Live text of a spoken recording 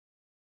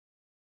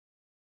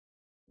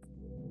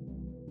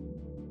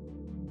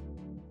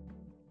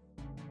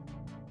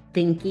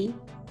thinky,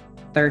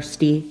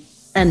 thirsty,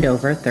 and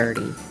over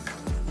 30.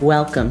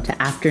 Welcome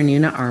to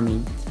Afternoon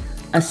Army,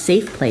 a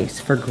safe place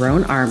for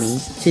grown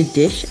armies to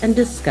dish and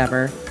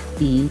discover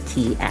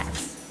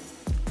BTS.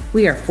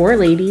 We are four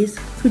ladies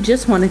who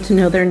just wanted to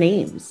know their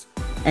names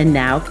and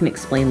now can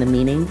explain the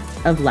meaning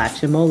of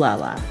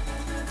Lachimolala.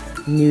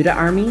 New to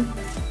Army?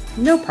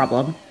 No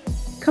problem.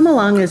 Come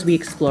along as we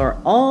explore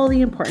all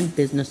the important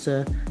business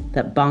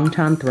that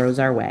Bangtan throws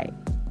our way.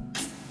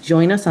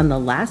 Join us on the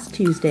last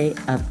Tuesday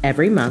of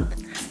every month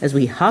as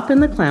we hop in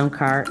the clown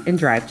car and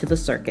drive to the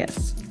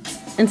circus.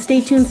 And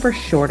stay tuned for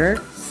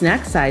shorter,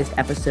 snack-sized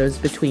episodes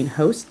between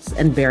hosts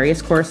and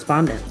various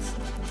correspondents.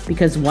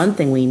 Because one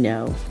thing we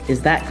know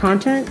is that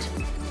content,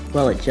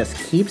 well, it just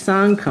keeps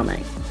on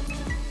coming.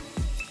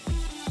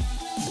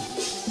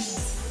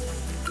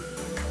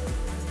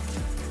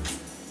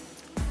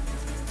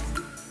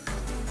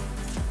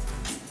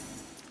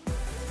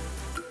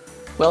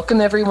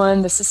 Welcome,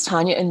 everyone. This is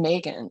Tanya and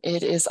Megan.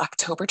 It is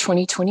October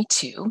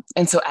 2022.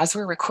 And so as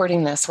we're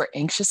recording this, we're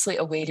anxiously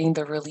awaiting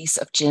the release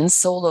of Jin's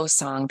solo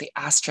song, The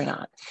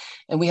Astronaut.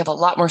 And we have a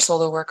lot more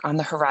solo work on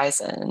the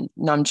horizon.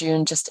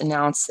 Namjoon just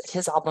announced that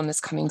his album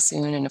is coming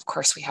soon. And of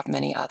course, we have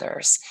many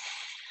others.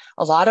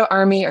 A lot of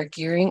ARMY are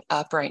gearing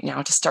up right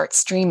now to start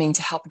streaming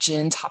to help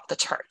Jin top the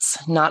charts,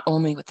 not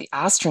only with The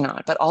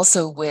Astronaut, but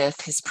also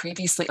with his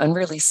previously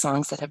unreleased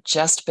songs that have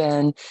just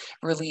been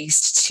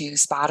released to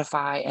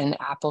Spotify and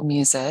Apple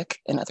Music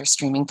and other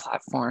streaming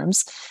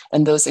platforms.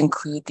 And those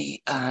include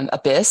the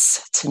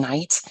Abyss,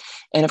 Tonight,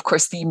 and of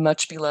course, the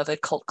much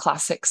beloved cult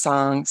classic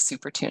song,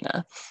 Super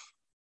Tuna.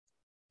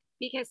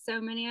 Because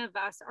so many of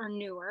us are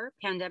newer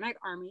pandemic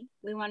ARMY,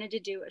 we wanted to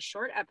do a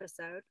short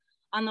episode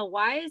on the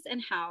whys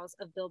and hows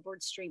of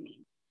Billboard streaming.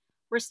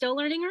 We're still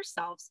learning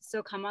ourselves,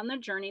 so come on the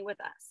journey with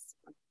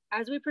us.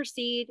 As we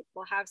proceed,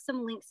 we'll have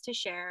some links to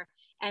share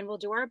and we'll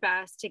do our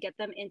best to get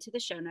them into the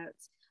show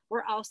notes.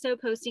 We're also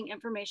posting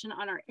information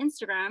on our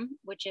Instagram,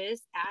 which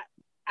is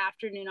at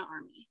Afternoon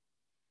Army.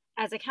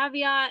 As a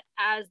caveat,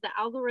 as the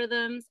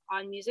algorithms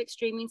on music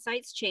streaming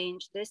sites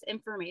change, this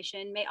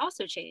information may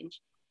also change.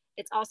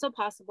 It's also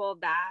possible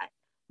that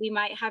we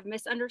might have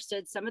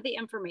misunderstood some of the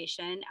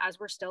information as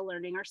we're still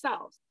learning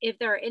ourselves. If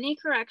there are any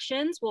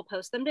corrections, we'll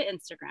post them to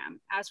Instagram.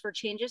 As for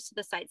changes to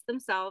the sites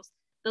themselves,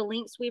 the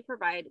links we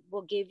provide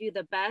will give you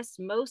the best,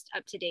 most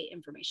up-to-date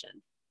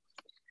information.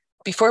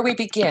 Before we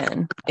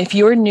begin, if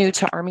you're new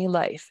to ARMY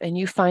life and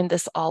you find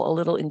this all a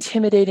little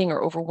intimidating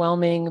or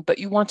overwhelming, but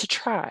you want to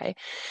try,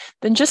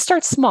 then just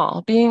start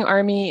small. Being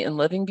ARMY and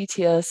living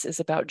BTS is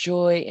about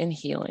joy and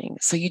healing.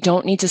 So you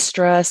don't need to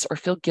stress or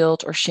feel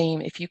guilt or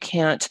shame if you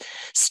can't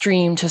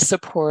stream to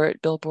support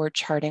Billboard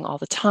charting all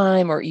the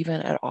time or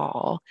even at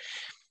all.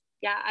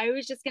 Yeah, I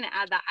was just going to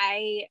add that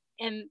I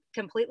am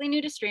completely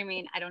new to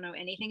streaming. I don't know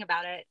anything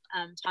about it.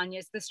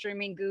 Tanya's the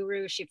streaming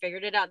guru. She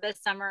figured it out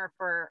this summer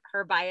for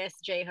her bias,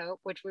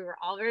 J-Hope, which we were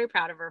all very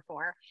proud of her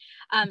for.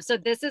 So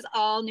this is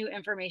all new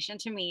information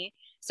to me.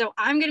 So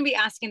I'm going to be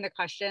asking the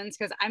questions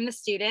because I'm the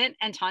student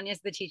and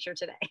Tanya's the teacher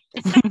today.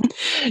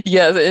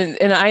 Yeah,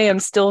 and I am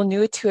still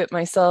new to it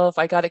myself.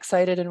 I got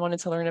excited and wanted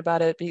to learn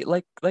about it,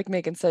 like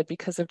Megan said,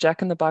 because of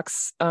Jack in the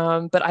Box.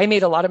 But I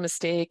made a lot of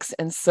mistakes,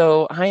 and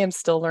so I am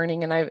still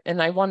learning.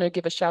 And I want to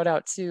give a shout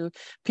out to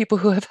people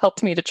who have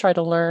helped me to try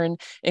to learn,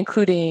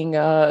 including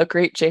a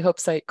great J-Hope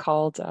site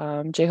called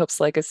J-Hope's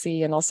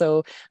Legacy, and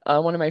also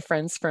one of my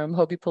friends from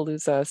Hobie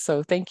Palooza.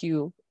 So thank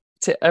you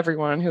to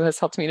everyone who has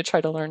helped me to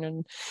try to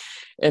learn,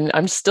 and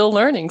I'm still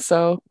learning.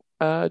 So.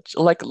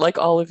 Like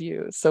all of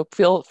you. So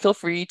feel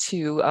free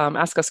to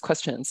ask us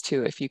questions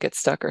too if you get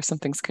stuck or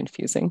something's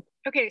confusing.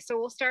 Okay, so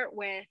we'll start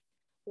with,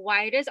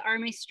 why does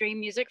ARMY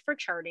stream music for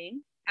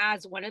charting?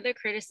 As one of the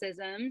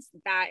criticisms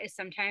that is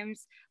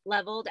sometimes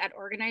leveled at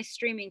organized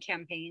streaming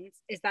campaigns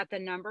is that the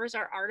numbers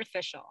are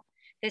artificial.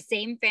 The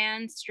same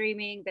fans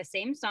streaming the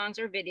same songs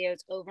or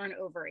videos over and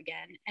over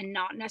again, and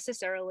not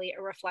necessarily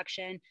a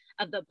reflection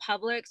of the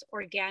public's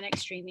organic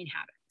streaming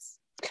habits.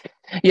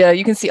 Yeah,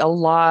 you can see a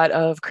lot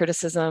of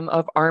criticism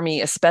of ARMY,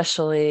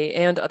 especially,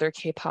 and other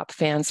K-pop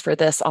fans for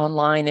this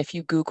online. If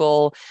you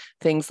Google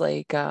things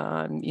like,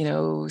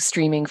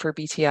 streaming for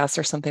BTS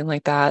or something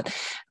like that,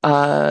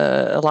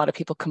 a lot of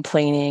people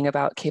complaining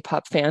about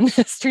K-pop fan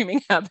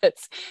streaming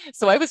habits.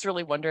 So I was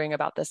really wondering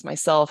about this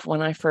myself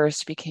when I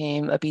first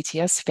became a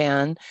BTS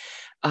fan.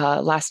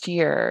 Last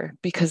year,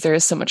 because there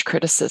is so much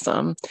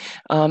criticism,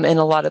 and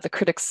a lot of the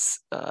critics,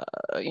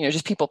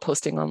 just people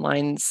posting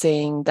online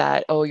saying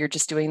that, oh, you're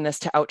just doing this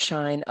to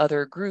outshine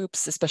other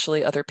groups,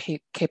 especially other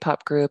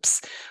K-pop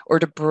groups, or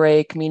to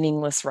break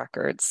meaningless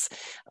records.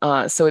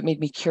 So it made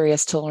me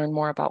curious to learn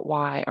more about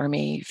why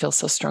ARMY feels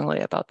so strongly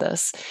about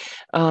this.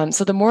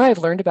 So the more I've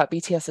learned about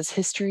BTS's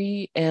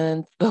history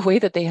and the way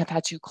that they have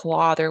had to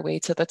claw their way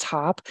to the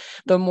top,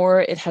 the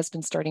more it has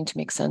been starting to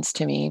make sense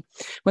to me.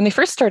 When they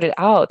first started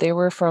out, they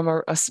were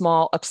from a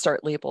small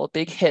upstart label.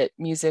 Big Hit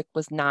Music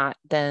was not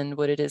then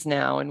what it is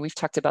now. And we've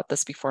talked about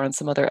this before on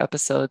some other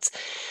episodes.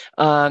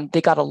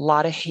 They got a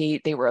lot of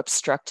hate. They were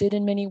obstructed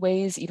in many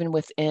ways, even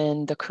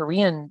within the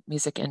Korean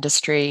music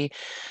industry.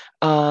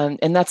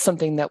 And that's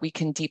something that we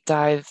can deep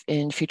dive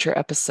in future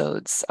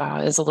episodes,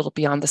 is a little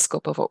beyond the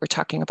scope of what we're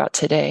talking about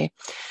today.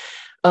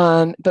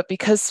 But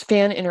because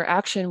fan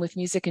interaction with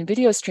music and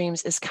video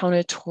streams is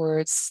counted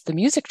towards the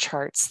music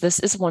charts, this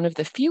is one of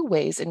the few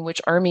ways in which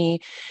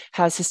ARMY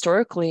has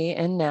historically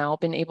and now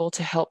been able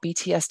to help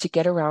BTS to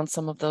get around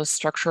some of those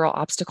structural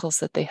obstacles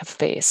that they have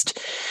faced.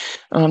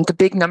 The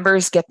big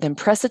numbers get them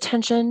press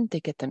attention, they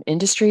get them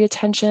industry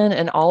attention,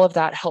 and all of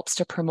that helps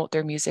to promote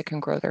their music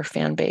and grow their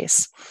fan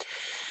base.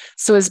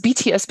 So as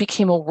BTS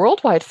became a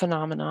worldwide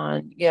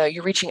phenomenon,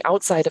 you're reaching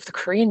outside of the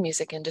Korean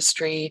music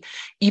industry,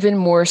 even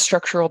more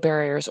structural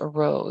barriers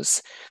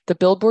arose. The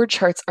Billboard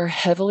charts are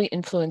heavily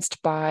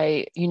influenced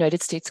by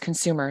United States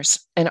consumers,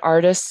 and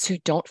artists who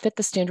don't fit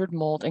the standard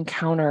mold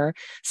encounter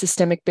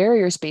systemic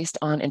barriers based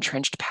on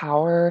entrenched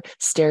power,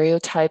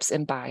 stereotypes,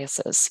 and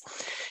biases.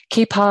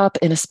 K-pop,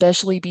 and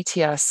especially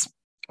BTS,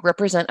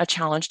 represent a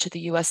challenge to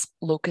the US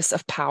locus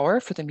of power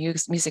for the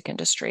music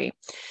industry.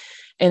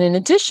 And in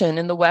addition,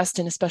 in the West,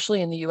 and especially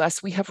in the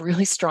US, we have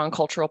really strong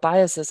cultural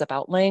biases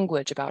about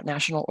language, about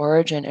national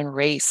origin, and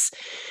race.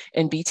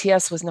 And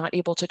BTS was not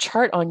able to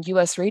chart on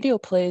US radio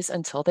plays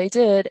until they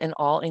did an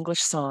all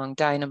English song,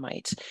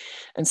 Dynamite.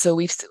 And so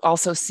we've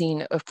also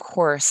seen, of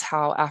course,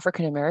 how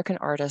African American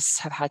artists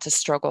have had to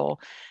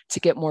struggle to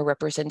get more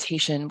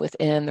representation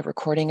within the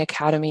Recording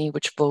Academy,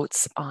 which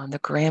votes on the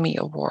Grammy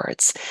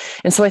Awards.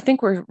 And so I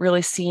think we're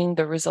really seeing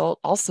the result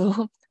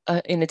also,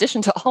 in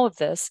addition to all of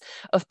this,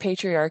 of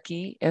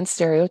patriarchy and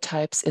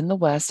stereotypes in the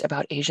West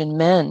about Asian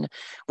men,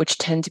 which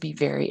tend to be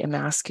very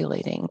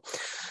emasculating.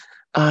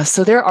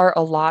 So there are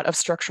a lot of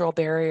structural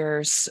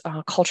barriers,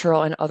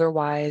 cultural and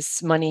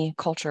otherwise, money,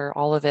 culture,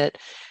 all of it,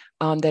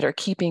 that are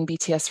keeping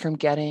BTS from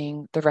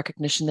getting the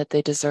recognition that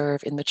they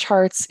deserve in the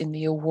charts, in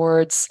the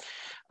awards,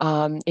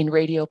 in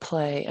radio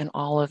play, and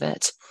all of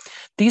it.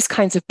 These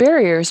kinds of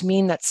barriers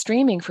mean that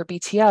streaming for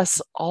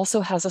BTS also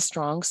has a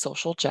strong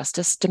social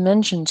justice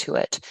dimension to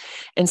it.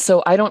 And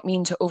so I don't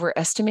mean to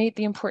overestimate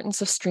the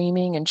importance of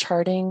streaming and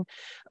charting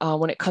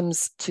when it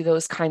comes to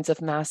those kinds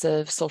of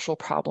massive social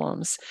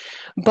problems.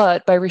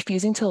 But by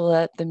refusing to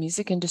let the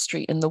music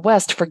industry in the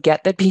West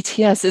forget that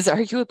BTS is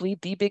arguably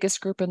the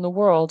biggest group in the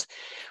world,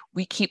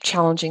 we keep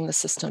challenging the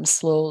system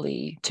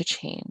slowly to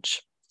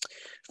change.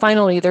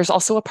 Finally, there's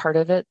also a part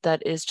of it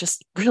that is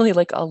just really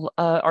like a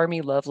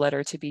ARMY love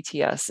letter to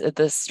BTS.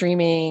 The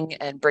streaming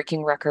and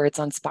breaking records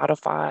on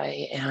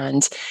Spotify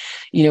and,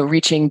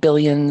 reaching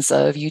billions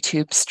of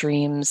YouTube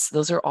streams.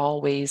 Those are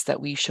all ways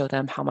that we show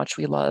them how much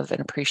we love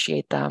and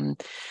appreciate them,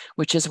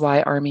 which is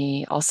why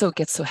ARMY also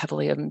gets so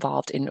heavily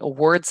involved in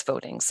awards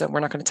voting. So we're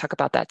not going to talk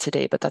about that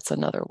today, but that's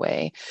another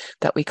way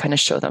that we kind of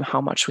show them how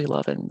much we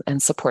love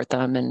and support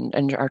them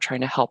and are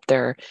trying to help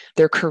their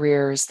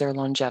careers, their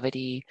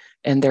longevity,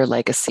 and their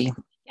legacy.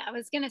 Yeah, I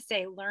was going to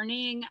say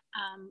learning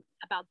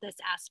about this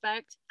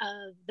aspect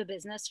of the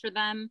business for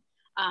them,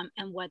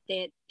 and what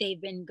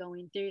they've been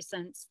going through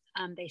since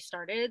they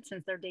started,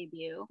 since their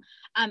debut.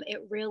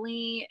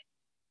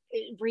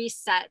 It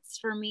resets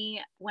for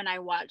me when I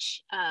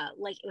watch,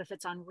 like if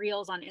it's on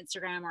Reels on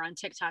Instagram or on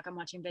TikTok, I'm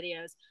watching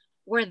videos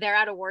where they're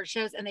at award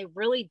shows and they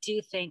really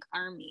do thank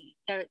ARMY.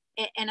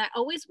 And I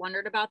always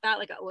wondered about that.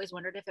 Like I always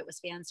wondered if it was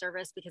fan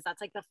service, because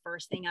that's like the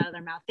first thing out of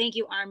their mouth. Thank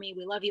you, ARMY.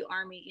 We love you,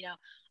 ARMY,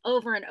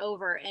 over and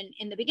over. And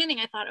in the beginning,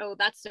 I thought, oh,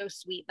 that's so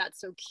sweet.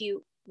 That's so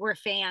cute. We're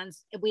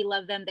fans. We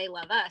love them. They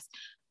love us.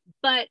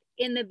 But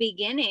in the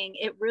beginning,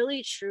 it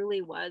really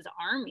truly was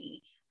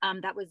ARMY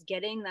that was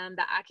getting them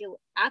the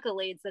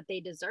accolades that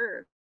they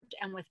deserved.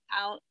 And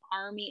without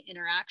ARMY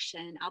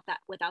interaction,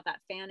 without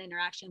that fan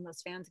interaction,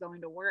 those fans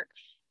going to work,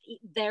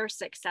 their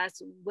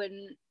success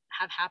wouldn't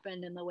have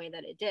happened in the way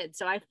that it did.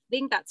 So I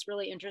think that's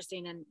really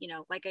interesting. And,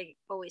 like I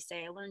always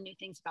say, I learn new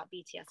things about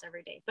BTS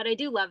every day, but I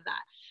do love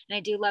that. And I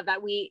do love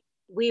that we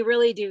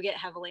really do get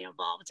heavily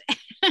involved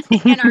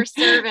in our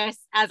service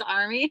as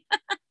ARMY.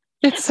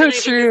 It's so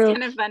true. It's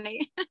kind of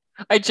funny.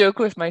 I joke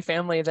with my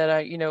family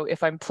that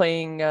if I'm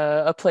playing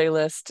a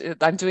playlist,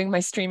 I'm doing my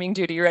streaming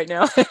duty right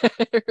now.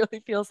 It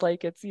really feels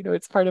like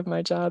it's part of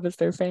my job as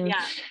their fan.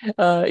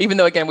 Yeah. Even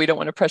though, again, we don't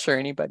want to pressure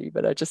anybody,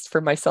 but just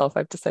for myself,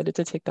 I've decided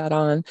to take that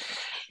on.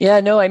 Yeah,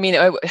 no, I mean,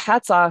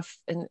 hats off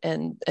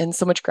and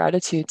so much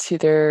gratitude to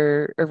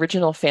their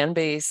original fan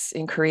base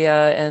in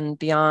Korea and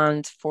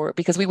beyond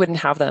because we wouldn't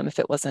have them if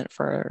it wasn't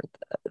for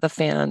the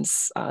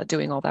fans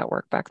doing all that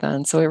work back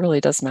then. So it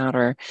really does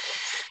matter.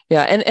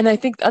 Yeah, and I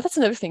think that's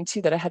another thing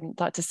too that I hadn't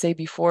thought to say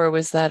before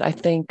was that I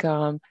think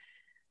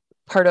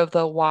part of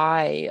the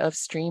why of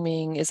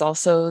streaming is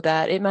also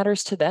that it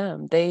matters to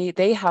them.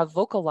 They have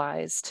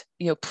vocalized,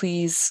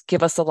 please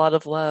give us a lot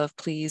of love,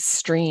 please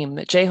stream.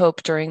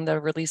 J-Hope during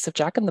the release of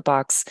Jack in the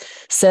Box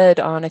said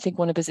on I think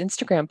one of his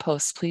Instagram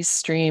posts, please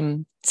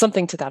stream,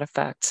 something to that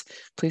effect.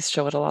 Please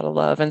show it a lot of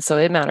love, and so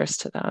it matters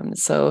to them.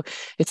 So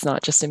it's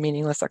not just a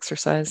meaningless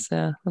exercise.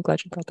 Yeah, I'm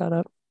glad you brought that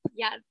up.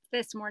 Yeah,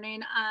 this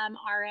morning,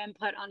 RM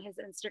put on his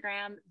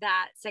Instagram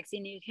that Sexy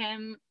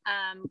Nukem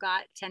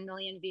got 10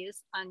 million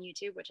views on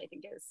YouTube, which I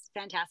think is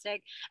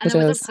fantastic. And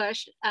there was a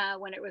push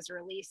when it was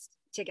released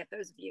to get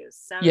those views.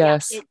 So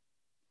yes. Yeah,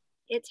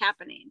 It's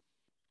happening.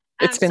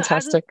 It's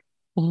fantastic.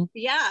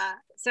 Yeah.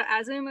 So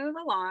as we move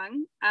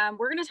along,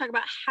 we're going to talk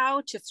about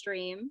how to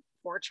stream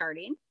for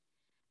charting.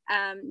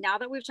 Now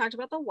that we've talked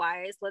about the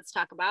whys, let's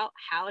talk about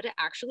how to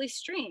actually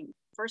stream.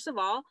 First of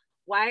all,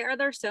 why are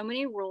there so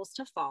many rules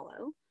to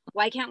follow?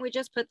 Why can't we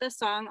just put the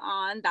song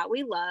on that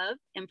we love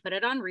and put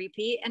it on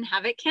repeat and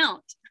have it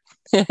count?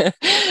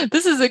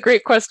 This is a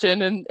great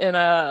question, and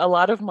a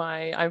lot of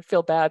I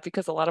feel bad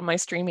because a lot of my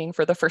streaming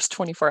for the first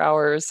 24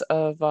 hours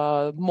of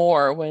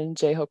More, when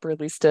J-Hope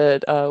released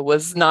it,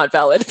 was not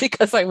valid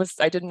because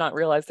I did not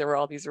realize there were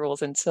all these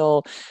rules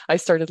until I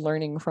started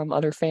learning from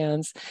other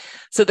fans.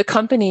 So the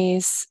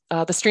companies,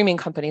 the streaming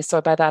companies, so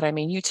by that I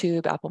mean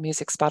YouTube, Apple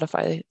Music,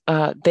 Spotify,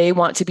 they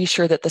want to be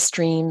sure that the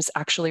streams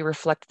actually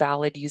reflect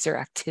valid user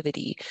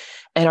activity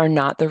and are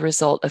not the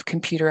result of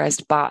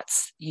computerized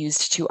bots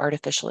used to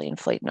artificially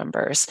inflate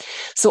numbers.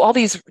 So all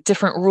these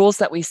different rules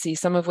that we see,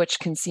 some of which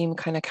can seem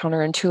kind of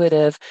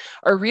counterintuitive,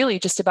 are really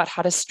just about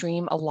how to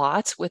stream a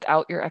lot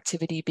without your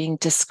activity being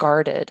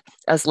discarded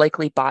as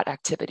likely bot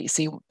activity.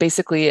 So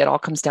basically it all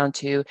comes down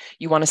to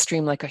you want to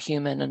stream like a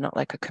human and not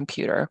like a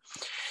computer.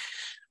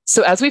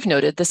 So as we've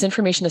noted, this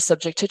information is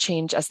subject to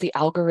change as the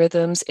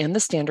algorithms and the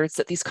standards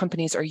that these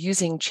companies are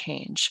using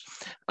change.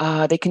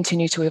 They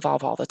continue to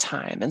evolve all the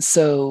time. And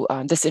so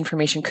this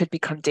information could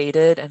become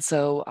dated. And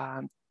so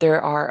there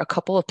are a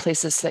couple of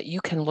places that you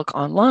can look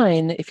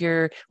online if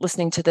you're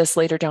listening to this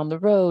later down the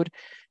road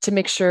to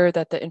make sure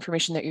that the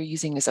information that you're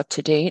using is up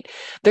to date.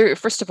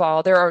 First of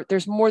all,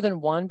 there's more than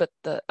one, but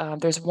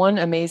there's one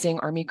amazing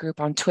Army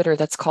group on Twitter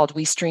that's called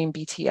We Stream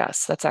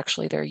BTS. That's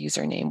actually their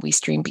username, We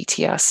Stream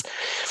BTS.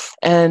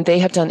 And they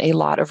have done a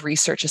lot of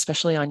research,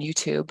 especially on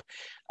YouTube.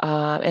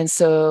 And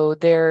so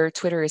their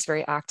Twitter is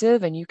very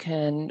active, and you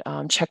can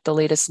check the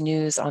latest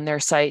news on their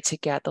site to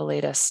get the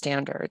latest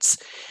standards.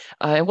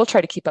 And we'll try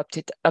to keep up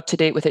to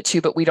date with it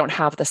too, but we don't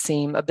have the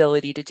same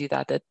ability to do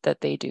that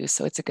they do.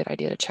 So it's a good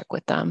idea to check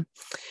with them.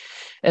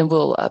 And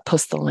we'll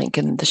post the link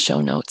in the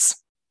show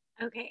notes.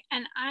 Okay,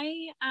 and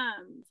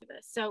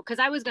because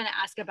I was going to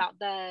ask about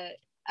the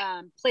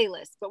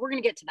playlist, but we're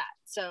going to get to that.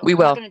 So we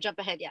will. I'm not going to jump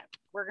ahead yet.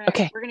 We're going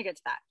to get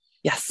to that.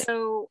 Yes.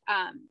 So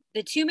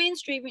the two main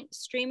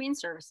streaming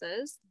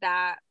services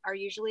that are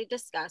usually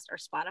discussed are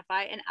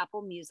Spotify and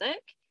Apple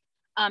Music.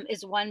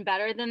 Is one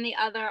better than the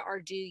other, or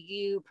do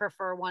you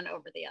prefer one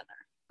over the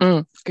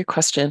other? Good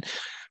question.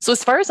 So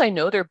as far as I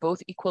know, they're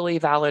both equally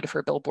valid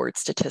for Billboard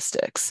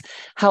statistics.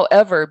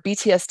 However,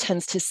 BTS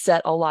tends to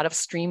set a lot of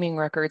streaming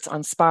records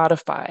on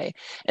Spotify.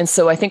 And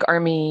so I think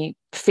Army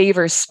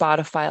favors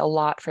Spotify a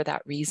lot for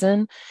that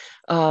reason.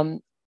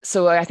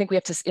 So I think we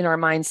have to, in our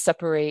minds,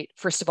 separate,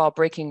 first of all,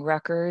 breaking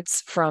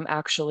records from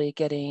actually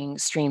getting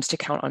streams to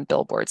count on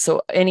Billboard.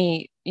 So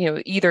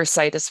either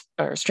site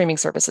or streaming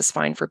service is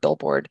fine for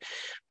Billboard.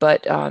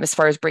 But as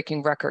far as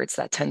breaking records,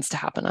 that tends to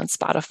happen on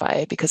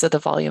Spotify because of the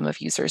volume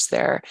of users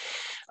there.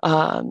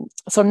 So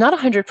I'm not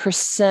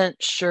 100%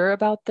 sure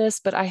about this,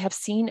 but I have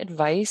seen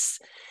advice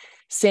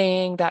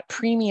saying that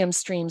premium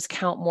streams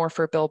count more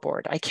for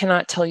Billboard. I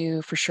cannot tell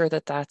you for sure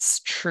that that's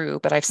true,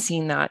 but I've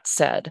seen that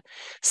said.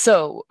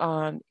 So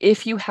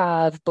if you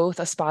have both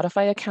a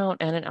Spotify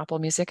account and an Apple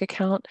Music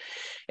account,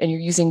 and you're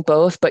using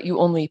both, but you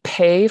only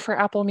pay for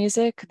Apple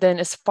Music, then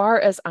as far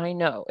as I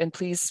know, and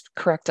please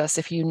correct us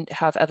if you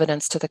have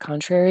evidence to the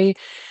contrary,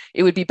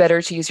 it would be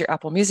better to use your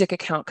Apple Music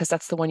account because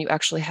that's the one you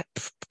actually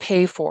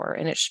pay for,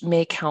 and it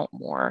may count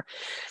more.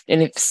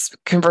 And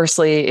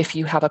conversely, if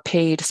you have a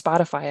paid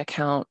Spotify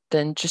account,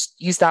 then just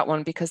use that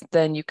one because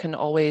then you can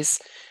always,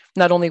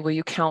 not only will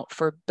you count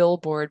for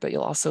Billboard, but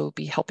you'll also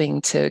be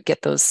helping to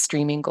get those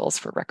streaming goals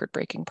for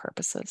record-breaking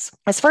purposes.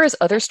 As far as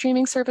other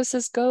streaming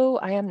services go,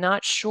 I am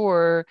not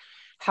sure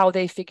how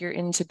they figure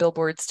into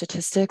Billboard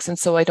statistics. And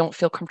so I don't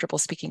feel comfortable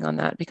speaking on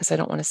that because I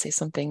don't want to say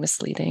something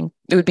misleading.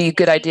 It would be a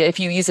good idea if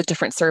you use a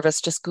different service,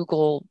 just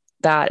Google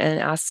that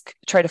and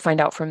try to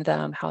find out from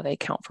them how they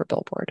count for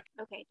Billboard.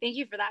 Okay, thank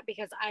you for that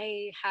because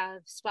I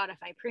have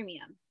Spotify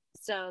Premium.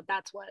 So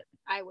that's what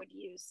I would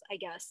use, I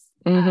guess,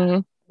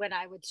 when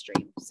I would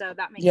stream. So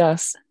that makes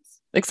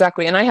sense.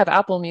 Exactly. And I have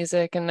Apple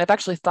Music, and I've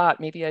actually thought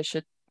maybe I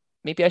should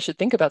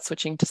think about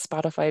switching to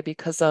Spotify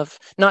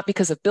not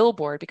because of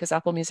Billboard, because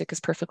Apple Music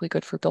is perfectly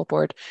good for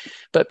Billboard,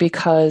 but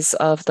because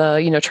of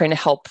the, trying to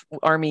help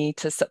Army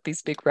to set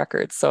these big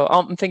records. So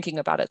I'm thinking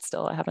about it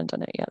still. I haven't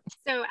done it yet.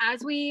 So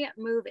as we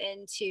move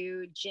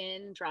into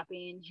Jin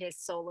dropping his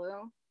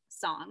solo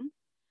song,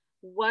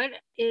 what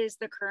is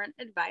the current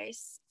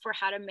advice for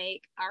how to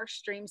make our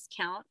streams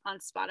count on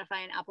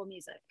Spotify and Apple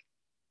Music?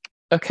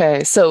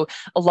 Okay, so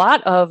a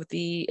lot of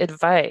the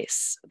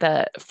advice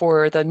that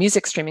for the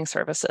music streaming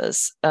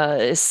services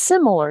is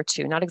similar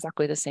to, not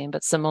exactly the same,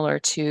 but similar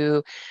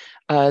to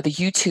the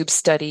YouTube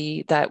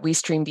study that We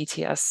Stream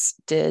BTS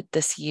did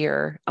this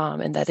year,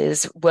 and that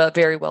is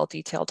very well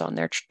detailed on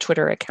their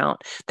Twitter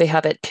account. They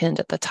have it pinned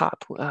at the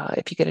top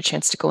if you get a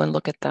chance to go and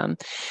look at them.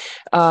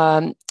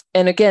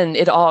 And again,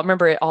 it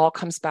all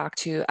comes back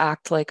to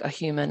act like a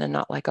human and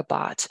not like a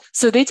bot.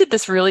 So they did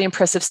this really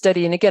impressive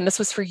study. And again, this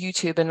was for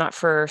YouTube and not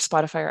for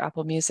Spotify or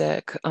Apple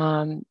Music,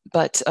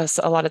 but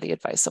so a lot of the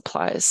advice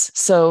applies.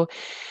 So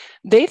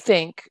they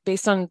think,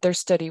 based on their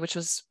study, which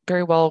was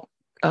very well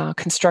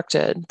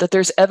constructed, that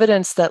there's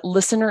evidence that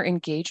listener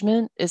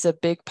engagement is a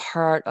big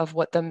part of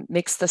what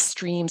makes the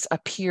streams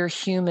appear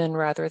human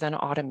rather than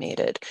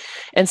automated.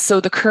 And so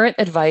the current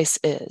advice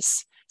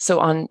is,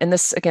 and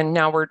this again,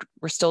 now we're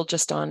still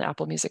just on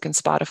Apple Music and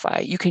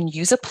Spotify. You can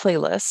use a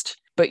playlist,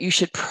 but you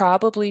should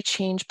probably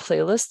change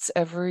playlists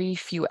every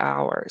few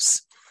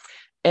hours.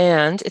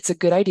 And it's a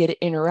good idea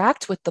to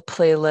interact with the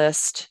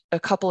playlist a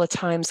couple of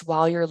times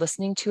while you're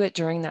listening to it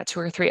during that 2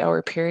 or 3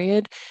 hour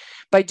period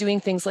by doing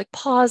things like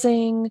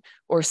pausing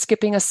or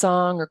skipping a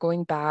song or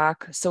going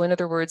back. So in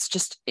other words,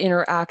 just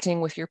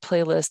interacting with your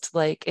playlist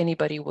like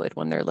anybody would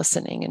when they're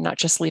listening and not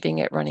just leaving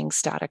it running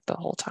static the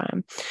whole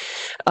time.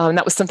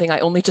 That was something I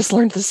only just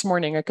learned this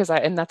morning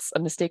and that's a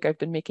mistake I've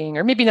been making,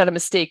 or maybe not a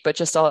mistake, but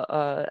just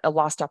a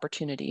lost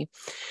opportunity.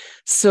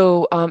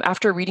 So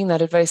after reading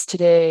that advice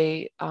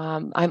today,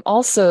 I'm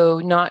also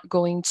not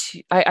going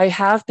to, I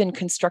have been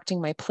constructing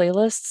my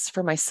playlists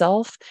for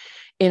myself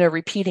in a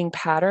repeating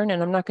pattern,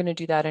 and I'm not going to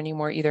do that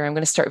anymore either. I'm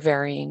going to start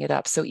varying it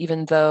up. So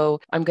even though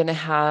I'm going to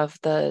have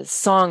the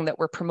song that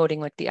we're promoting,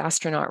 like the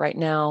astronaut right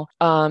now,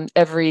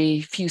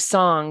 every few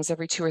songs,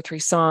 every 2 or 3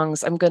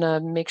 songs, I'm going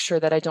to make sure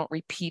that I don't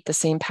repeat the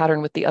same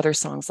pattern with the other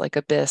songs like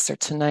Abyss or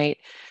Tonight,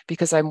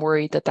 because I'm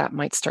worried that that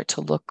might start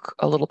to look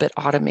a little bit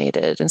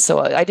automated. And so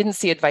I didn't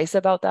see advice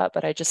about that,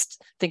 but I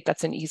just think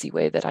that's an easy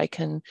way that I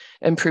can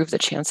improve the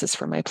chances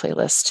for my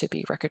playlist to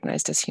be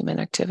recognized as human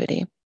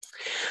activity.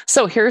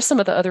 So here are some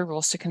of the other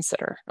rules to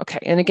consider. Okay,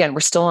 and again,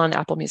 we're still on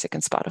Apple Music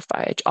and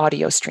Spotify,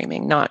 audio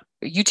streaming, not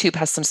YouTube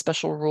has some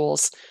special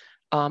rules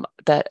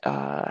that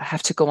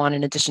have to go on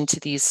in addition to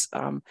these,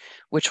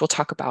 which we'll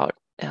talk about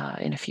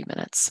in a few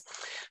minutes.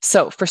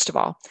 So first of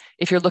all,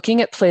 if you're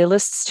looking at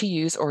playlists to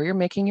use or you're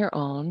making your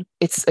own,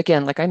 it's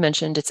again, like I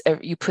mentioned,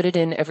 you put it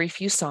in every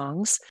few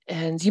songs,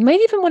 and you might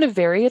even want to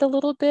vary it a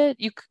little bit.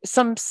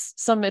 Some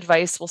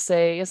advice will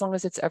say as long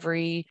as it's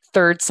every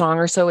third song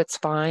or so, it's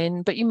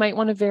fine, but you might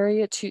want to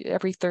vary it to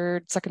every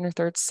second or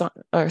third song,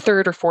 or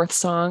third or fourth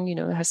song,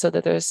 so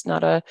that there's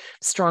not a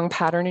strong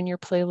pattern in your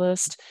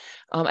playlist.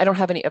 I don't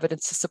have any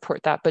evidence to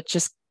support that, but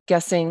just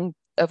guessing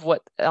of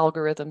what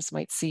algorithms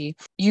might see.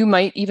 You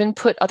might even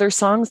put other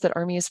songs that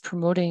Army is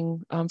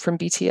promoting from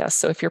BTS.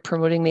 So if you're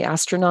promoting the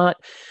astronaut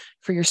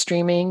for your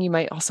streaming, you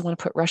might also want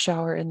to put Rush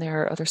Hour in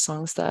there, other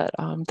songs that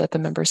that the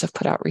members have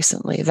put out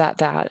recently,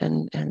 that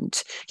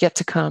and Yet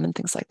to Come and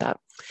things like that.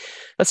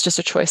 That's just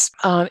a choice.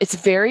 It's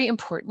very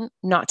important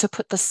not to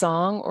put the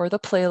song or the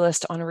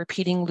playlist on a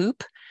repeating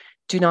loop.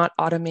 Do not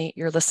automate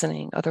your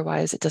listening.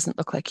 Otherwise, it doesn't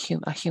look like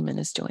a human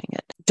is doing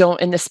it.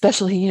 And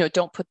especially,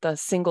 don't put the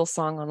single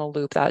song on a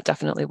loop. That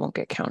definitely won't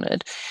get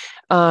counted.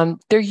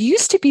 There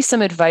used to be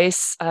some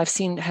advice had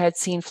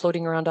seen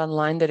floating around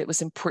online that it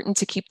was important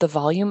to keep the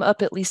volume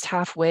up at least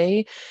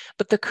halfway,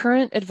 but the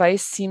current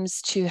advice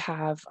seems to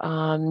have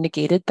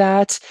negated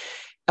that.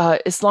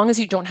 As long as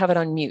you don't have it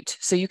on mute.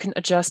 So you can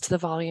adjust the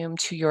volume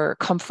to your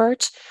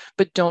comfort,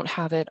 but don't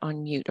have it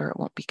on mute or it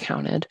won't be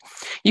counted.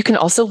 You can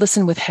also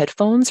listen with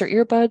headphones or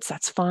earbuds.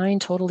 That's fine,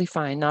 totally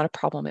fine, not a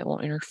problem. It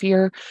won't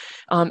interfere.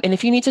 And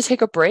if you need to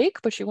take a break,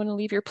 but you want to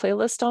leave your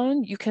playlist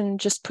on, you can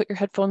just put your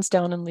headphones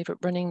down and leave it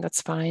running.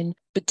 That's fine.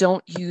 But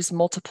don't use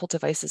multiple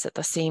devices at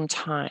the same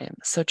time.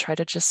 So try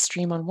to just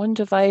stream on one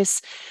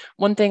device.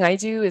 One thing I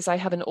do is I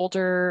have an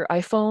older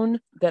iPhone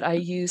that I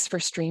use for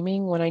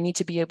streaming when I need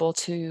to be able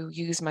to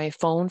use my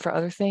phone for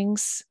other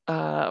things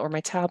or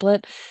my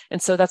tablet.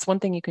 And so that's one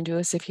thing you can do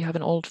is if you have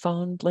an old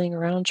phone laying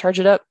around, charge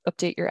it up,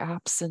 update your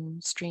apps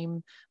and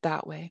stream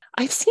that way.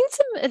 I've seen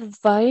some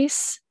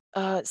advice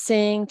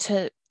saying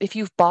if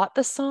you've bought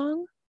the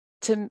song,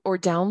 or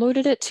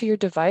downloaded it to your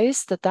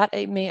device, that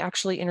it may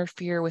actually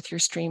interfere with your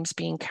streams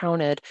being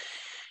counted.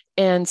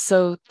 And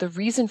so the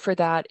reason for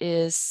that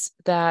is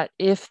that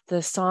if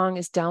the song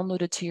is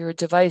downloaded to your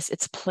device,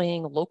 it's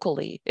playing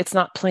locally. It's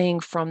not playing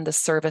from the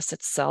service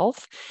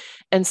itself.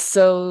 And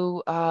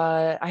so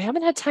I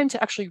haven't had time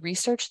to actually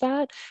research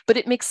that, but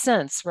it makes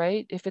sense,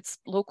 right? If it's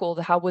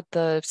local, how would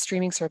the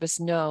streaming service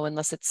know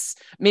unless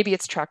maybe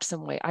it's tracked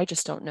some way? I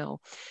just don't know.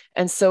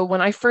 And so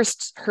when I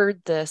first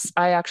heard this,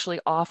 I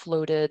actually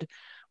offloaded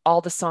all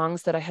the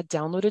songs that I had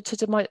downloaded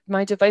to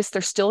my device.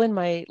 They're still in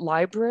my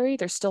library.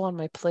 They're still on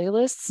my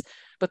playlists,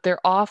 but they're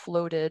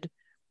offloaded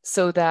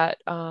so that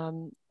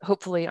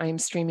hopefully I'm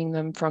streaming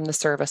them from the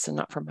service and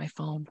not from my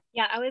phone.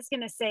 Yeah, I was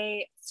going to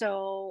say,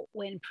 so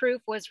when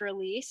Proof was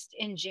released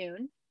in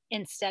June,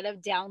 instead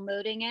of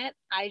downloading it,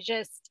 I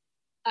just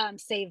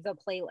saved the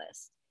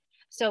playlist.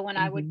 So when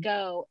I would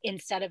go,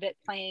 instead of it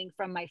playing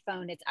from my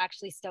phone, it's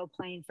actually still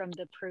playing from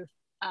the Proof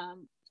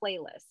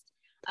playlist.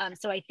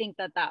 So I think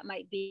that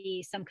might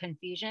be some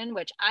confusion,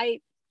 which I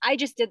I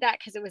just did that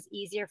because it was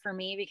easier for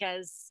me,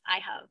 because I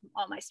have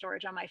all my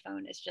storage on my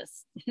phone. It's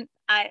just,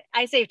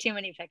 I save too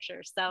many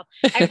pictures. So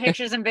I have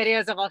pictures and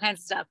videos of all kinds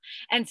of stuff.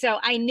 And so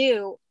I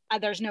knew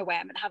there's no way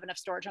I'm going to have enough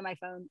storage on my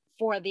phone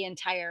for the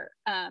entire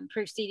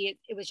proof CD.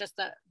 It was just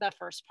the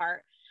first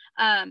part.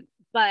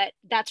 But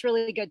that's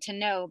really good to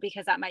know,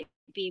 because that might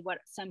be what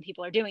some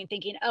people are doing,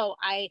 thinking, oh,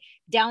 I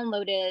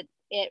downloaded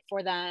it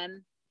for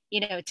them,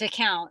 to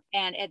count,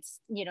 and it's,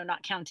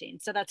 not counting.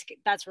 So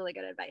that's really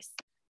good advice.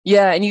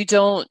 Yeah, and you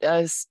don't,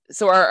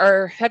 so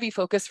our heavy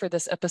focus for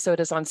this episode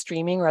is on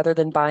streaming rather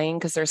than buying,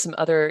 because there's some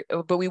other,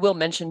 but we will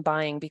mention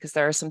buying because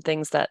there are some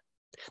things that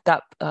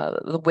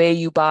the way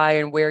you buy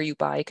and where you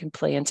buy can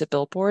play into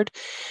Billboard.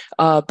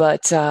 You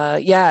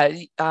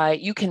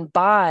can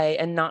buy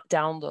and not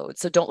download.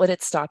 So don't let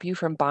it stop you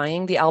from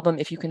buying the album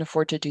if you can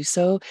afford to do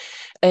so.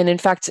 And in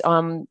fact,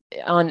 on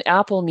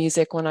Apple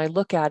Music, when I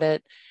look at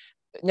it,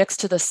 next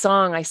to the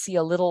song, I see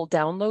a little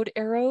download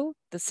arrow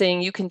that's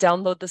saying you can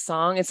download the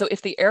song. And so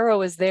if the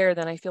arrow is there,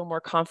 then I feel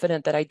more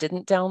confident that I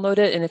didn't download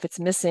it. And if it's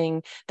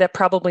missing, that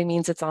probably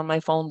means it's on my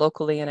phone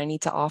locally and I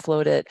need to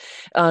offload it.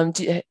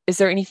 Is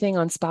there anything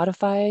on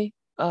Spotify,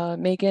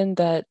 Megan,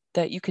 that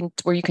you can,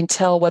 where you can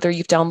tell whether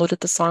you've downloaded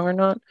the song or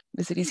not?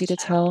 Is it easy to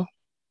tell?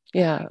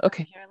 Yeah.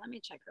 Okay. Here, let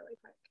me check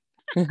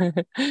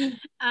really quick.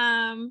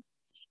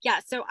 Yeah,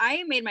 so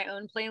I made my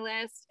own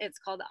playlist. It's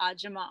called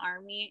Ajima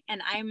Army,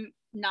 and I'm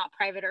not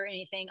private or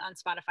anything on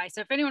Spotify.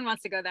 So if anyone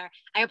wants to go there,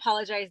 I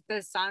apologize.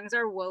 The songs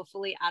are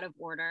woefully out of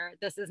order.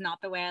 This is not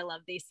the way I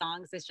love these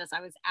songs. It's just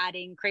I was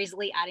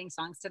crazily adding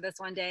songs to this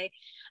one day.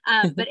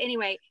 But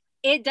anyway,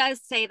 it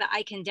does say that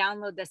I can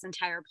download this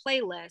entire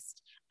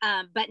playlist,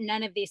 but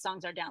none of these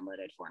songs are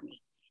downloaded for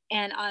me.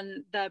 And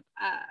on the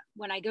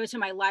when I go to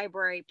my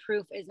library,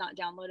 Proof is not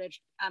downloaded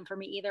for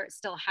me either. It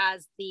still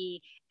has the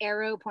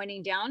arrow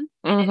pointing down,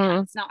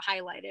 and it's not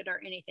highlighted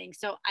or anything.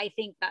 So I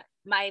think that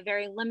my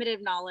very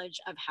limited knowledge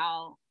of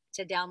how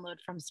to download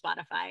from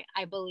Spotify,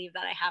 I believe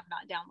that I have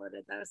not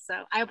downloaded those.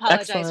 So I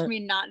apologize for me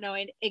not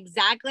knowing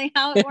exactly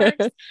how it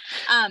works.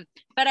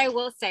 But I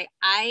will say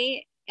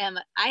I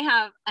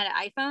have an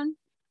iPhone.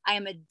 I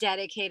am a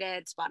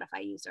dedicated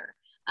Spotify user.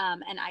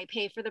 And I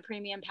pay for the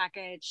premium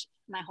package.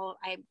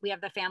 We have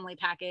the family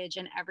package,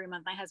 and every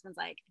month my husband's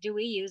like, do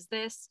we use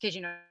this? Because,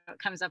 it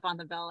comes up on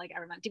the bill like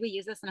every month. Do we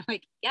use this? And I'm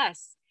like,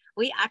 yes,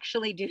 we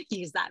actually do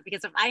use that,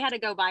 because if I had to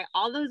go buy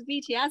all those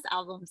BTS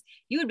albums,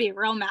 you would be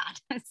real mad.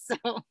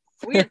 So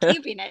we're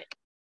keeping it.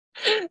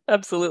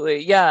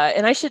 Absolutely. Yeah.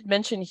 And I should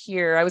mention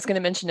here, I was going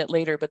to mention it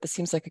later, but this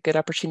seems like a good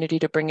opportunity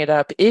to bring it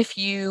up. If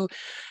you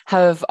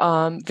have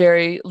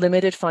very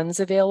limited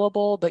funds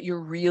available, but you're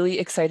really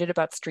excited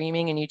about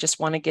streaming and you just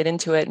want to get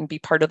into it and be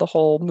part of the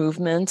whole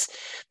movement,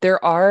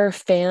 there are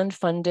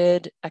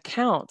fan-funded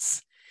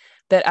accounts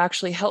that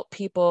actually help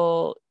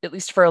people, at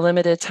least for a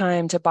limited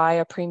time, to buy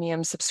a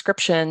premium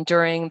subscription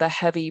during the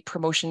heavy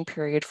promotion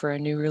period for a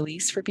new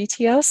release for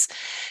BTS.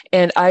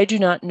 And I do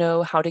not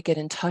know how to get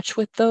in touch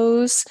with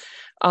those.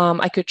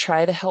 I could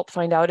try to help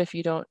find out if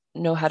you don't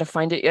know how to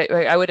find it.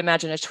 I would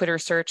imagine a Twitter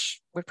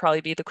search would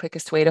probably be the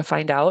quickest way to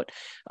find out.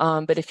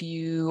 But if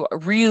you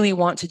really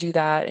want to do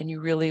that and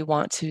you really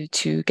want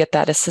to get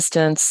that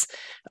assistance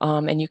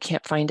and you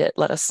can't find it,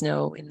 let us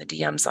know in the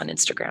DMs on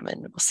Instagram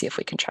and we'll see if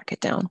we can track it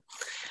down.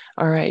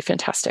 All right,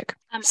 fantastic.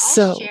 I'll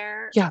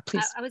share. Yeah,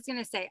 please. I was going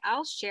to say,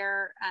 I'll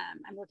share.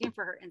 I'm looking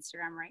for her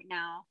Instagram right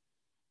now.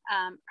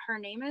 Her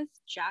name is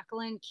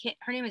Jacqueline Kim.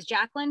 Her name is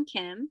Jacqueline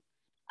Kim.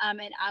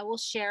 And I will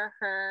share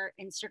her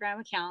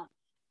Instagram account.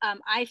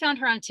 I found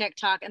her on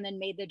TikTok and then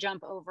made the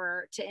jump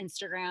over to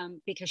Instagram,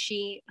 because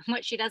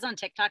what she does on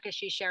TikTok is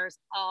she shares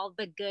all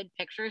the good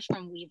pictures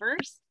from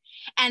Weavers.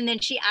 And then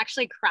she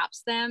actually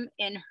crops them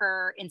in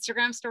her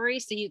Instagram story,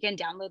 so you can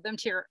download them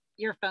to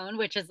your phone,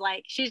 which is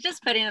like, she's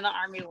just putting in the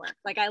army work.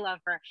 Like, I love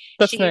her.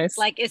 That's she nice.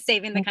 Is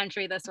saving the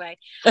country this way.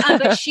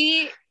 But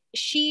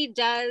she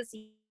does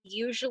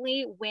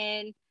usually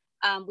when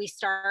we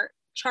start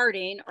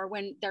charting, or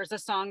when there's a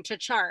song to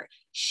chart,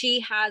 she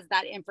has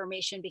that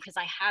information, because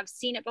I have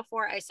seen it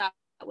before. I saw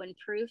when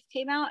Proof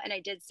came out, and I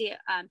did see it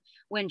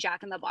when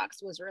Jack in the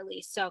Box was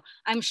released. So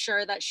I'm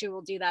sure that she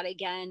will do that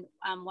again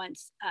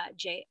once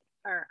Jin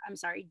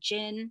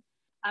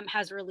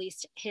has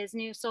released his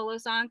new solo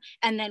song,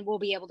 and then we'll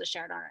be able to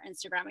share it on our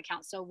Instagram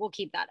account. So we'll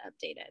keep that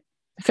updated.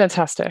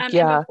 Fantastic.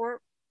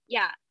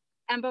 Yeah.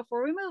 And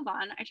before we move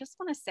on, I just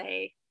want to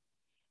say,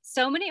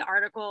 so many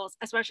articles,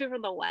 especially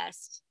from the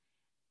West,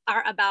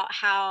 are about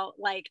how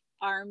like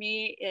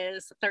ARMY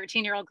is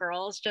 13-year-old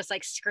girls just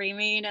like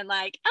screaming and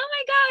like, oh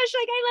my gosh,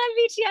 like I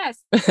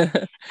love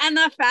BTS. And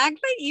the fact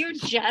that you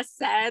just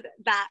said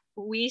that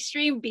We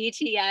Stream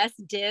BTS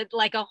did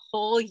like a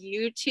whole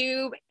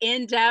YouTube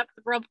in-depth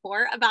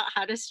report about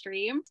how to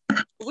stream.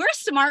 We're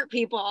smart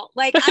people.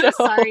 Like, I'm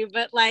sorry,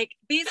 but like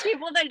these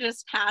people that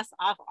just pass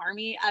off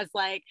ARMY as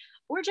like,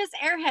 we're just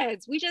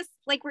airheads. We just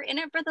like, we're in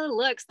it for the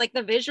looks, like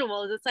the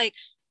visuals. It's like,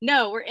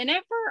 No, we're in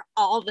it for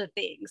all the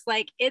things.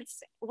 Like,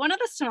 it's one of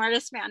the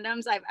smartest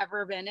fandoms I've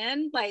ever been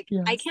in. Like,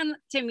 Yes.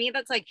 to me,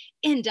 that's like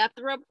in-depth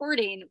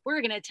reporting.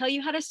 We're going to tell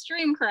you how to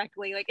stream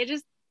correctly. Like,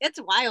 it's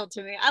wild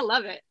to me. I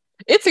love it.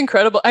 It's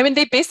incredible. I mean,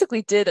 they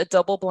basically did a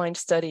double-blind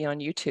study on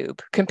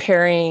YouTube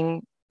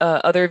comparing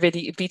other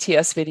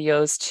BTS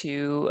videos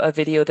to a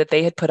video that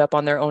they had put up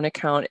on their own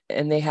account,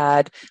 and they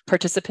had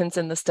participants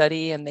in the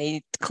study, and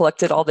they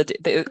collected all the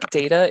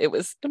data. It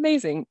was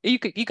amazing. You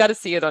got to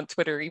see it on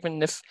Twitter,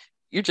 even if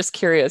you're just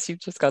curious. You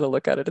just got to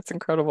look at it. It's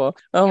incredible.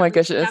 Oh my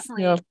gosh!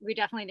 We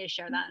definitely need to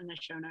share that in the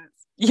show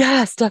notes.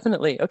 Yes,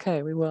 definitely.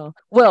 Okay, we will.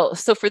 Well,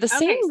 so for the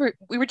same,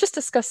 we were just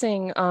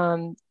discussing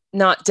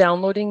not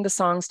downloading the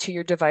songs to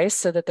your device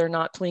so that they're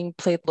not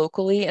played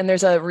locally. And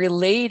there's a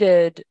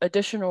related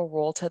additional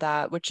rule to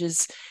that, which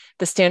is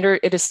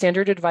it is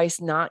standard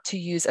advice not to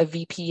use a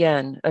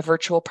VPN, a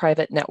virtual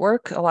private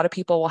network. A lot of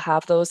people will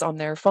have those on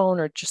their phone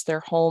or just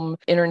their home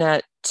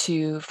internet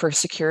for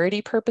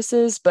security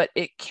purposes, but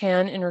it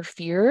can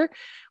interfere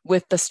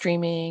with the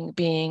streaming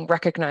being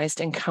recognized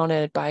and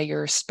counted by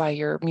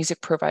your music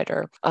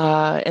provider.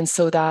 And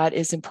so that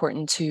is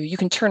important you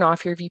can turn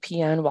off your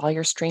VPN while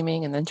you're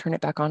streaming and then turn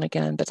it back on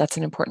again, but that's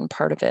an important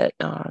part of it.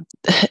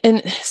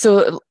 And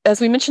so,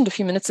 as we mentioned a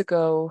few minutes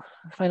ago,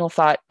 final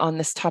thought on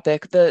this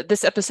topic,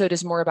 this episode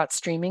is more about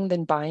streaming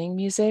than buying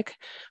music.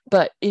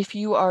 But if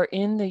you are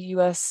in the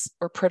US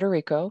or Puerto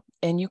Rico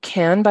and you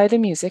can buy the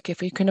music,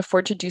 if you can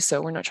afford to do so,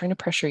 we're not trying to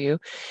pressure you.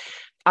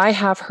 I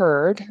have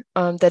heard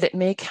that it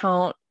may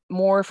count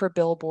more for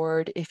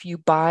Billboard if you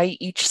buy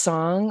each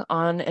song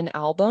on an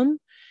album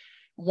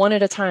one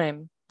at a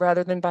time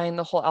rather than buying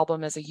the whole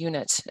album as a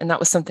unit. And that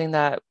was something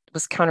that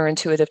was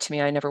counterintuitive to me.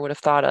 I never would have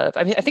thought of.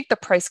 I mean, I think the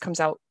price comes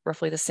out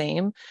roughly the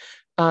same.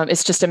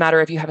 It's just a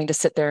matter of you having to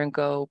sit there and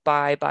go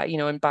buy,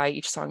 and buy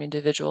each song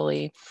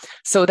individually.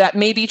 So that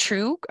may be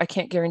true. I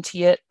can't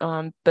guarantee it,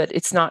 but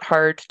it's not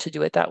hard to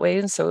do it that way.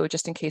 And so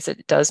just in case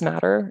it does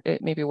matter,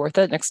 it may be worth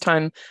it next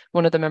time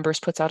one of the members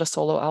puts out a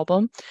solo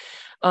album.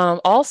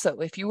 Also,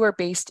 if you are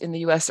based in the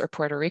US or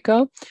Puerto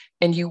Rico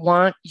and you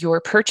want your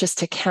purchase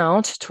to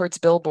count towards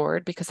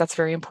Billboard, because that's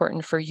very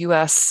important for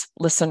US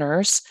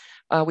listeners,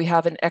 we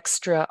have an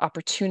extra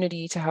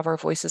opportunity to have our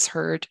voices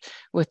heard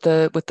with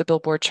the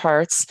Billboard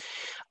charts.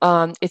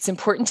 It's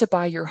important to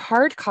buy your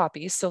hard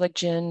copies. So like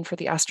Jen for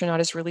The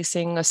Astronaut is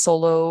releasing a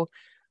solo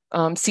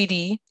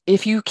CD.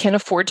 If you can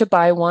afford to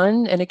buy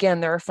one, and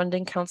again, there are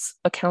funding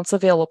accounts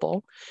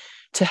available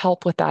to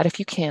help with that. If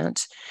you can't,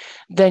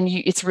 then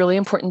it's really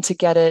important to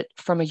get it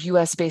from a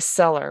US-based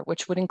seller,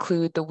 which would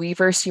include the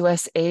Weverse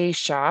USA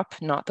shop,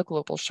 not the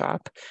global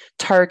shop,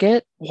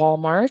 Target,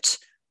 Walmart,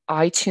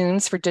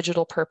 iTunes for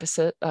digital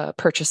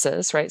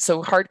purchases, right?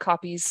 So hard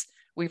copies,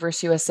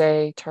 Weverse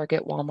USA,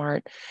 Target,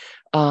 Walmart,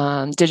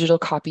 digital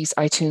copies,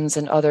 iTunes,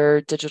 and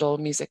other digital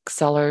music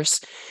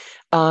sellers.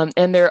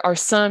 And there are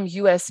some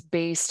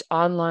US-based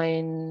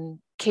online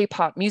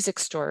K-pop music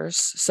stores.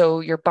 So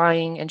you're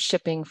buying and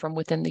shipping from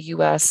within the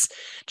US.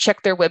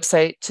 Check their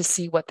website to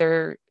see what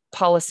their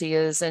policy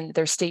is and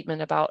their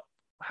statement about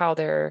how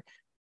their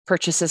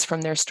purchases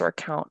from their store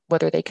count,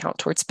 whether they count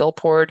towards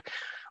Billboard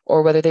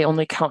or whether they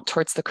only count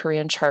towards the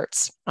Korean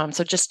charts.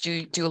 So just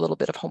do a little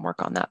bit of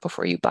homework on that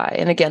before you buy.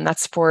 And again,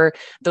 that's for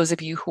those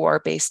of you who are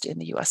based in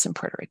the US and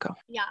Puerto Rico.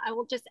 Yeah, I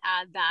will just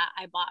add that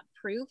I bought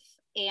Proof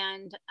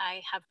and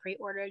I have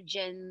pre-ordered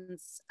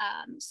Jen's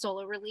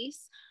solo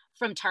release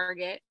from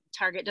Target.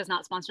 Target does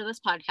not sponsor this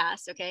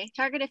podcast, okay?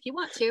 Target, if you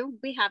want to,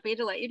 be happy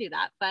to let you do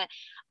that. But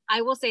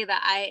I will say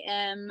that I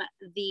am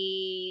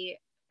the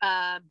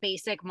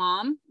basic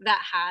mom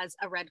that has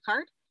a red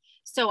card.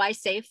 So I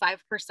save 5%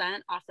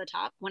 off the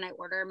top when I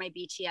order my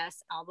BTS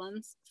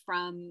albums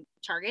from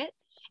Target.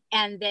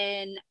 And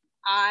then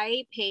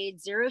I paid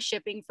 $0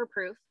 shipping for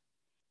Proof,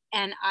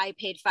 and I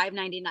paid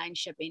 $5.99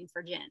 shipping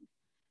for Jen.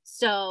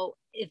 So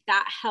if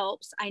that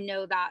helps, I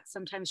know that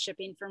sometimes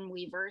shipping from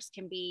Weverse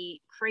can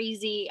be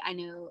crazy. I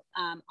know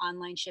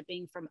online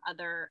shipping from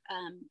other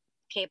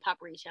K-pop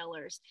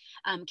retailers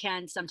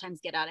can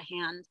sometimes get out of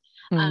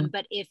hand.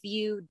 But if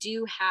you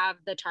do have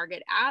the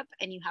Target app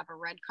and you have a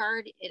red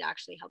card, it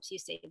actually helps you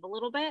save a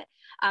little bit.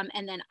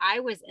 And then I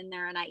was in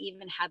there and I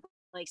even had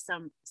like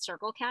some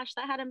Circle Cash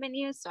that hadn't been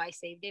used. So I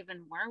saved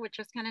even more, which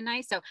was kind of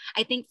nice. So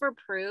I think for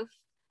Proof,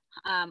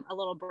 a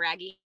little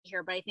braggy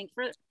here, but I think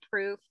for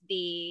Proof,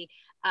 the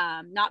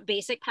not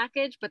basic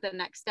package, but the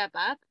next step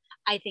up,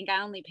 I think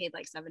I only paid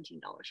like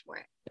 $17 for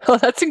it. Oh,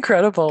 that's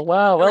incredible.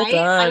 Wow. Well right?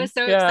 done. I was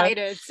so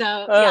excited. So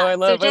I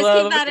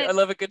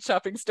love a good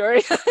shopping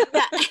story.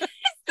 Yeah.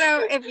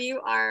 So if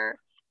you are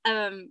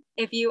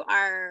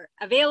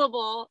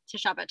available to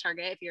shop at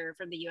Target, if you're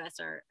from the US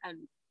or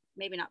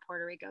maybe not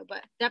Puerto Rico,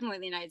 but definitely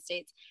the United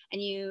States,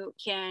 and you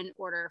can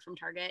order from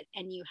Target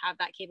and you have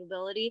that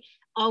capability,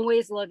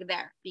 always look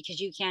there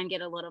because you can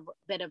get a little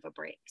bit of a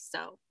break.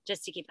 So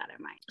just to keep that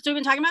in mind. So we've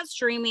been talking about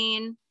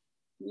streaming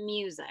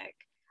music,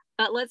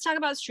 but let's talk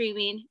about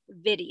streaming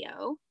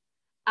video.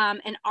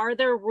 And are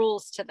there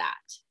rules to that?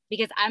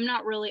 because I'm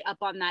not really up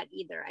on that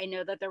either. I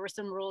know that there were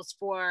some rules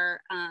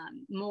for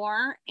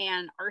More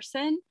and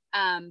Arson,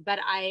 but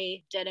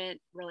I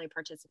didn't really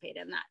participate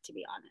in that, to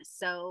be honest.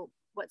 So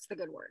what's the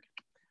good word?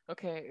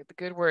 Okay, the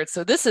good word.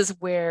 So this is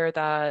where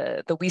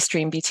the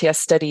WeStream BTS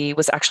study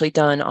was actually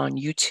done on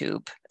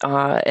YouTube.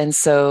 And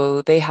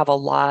so they have a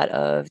lot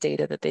of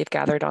data that they've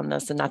gathered on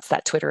this, and that's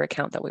that Twitter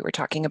account that we were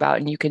talking about.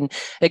 And you can,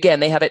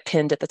 again, they have it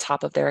pinned at the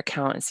top of their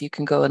account. And so you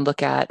can go and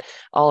look at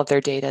all of their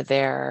data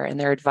there and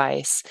their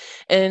advice.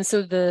 And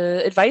so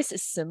the advice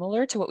is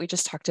similar to what we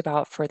just talked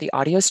about for the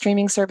audio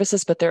streaming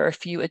services, but there are a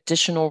few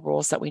additional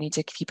rules that we need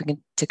to keep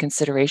into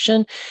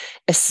consideration,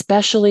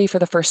 especially for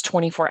the first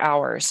 24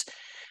 hours.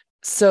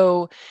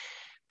 So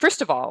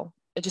first of all,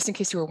 just in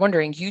case you were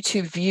wondering,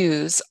 YouTube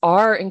views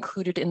are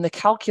included in the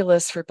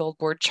calculus for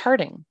Billboard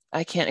charting.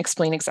 I can't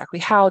explain exactly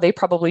how, they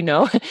probably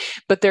know,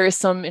 but there is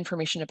some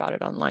information about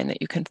it online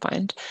that you can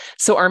find.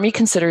 So Army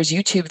considers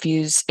YouTube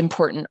views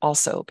important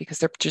also because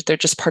they're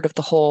just part of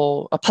the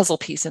whole, a puzzle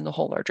piece in the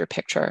whole larger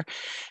picture.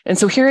 And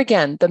so here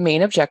again, the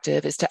main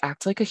objective is to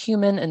act like a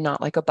human and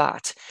not like a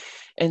bot.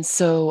 And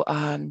so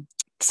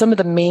some of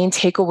the main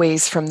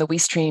takeaways from the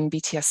WeStream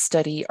BTS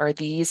study are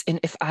these, and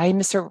if I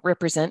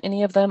misrepresent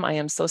any of them, I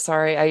am so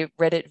sorry. I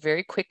read it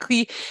very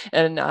quickly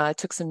and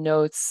took some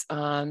notes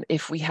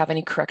if we have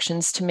any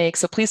corrections to make.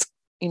 So please,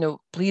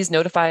 please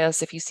notify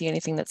us if you see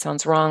anything that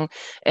sounds wrong.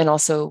 And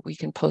also we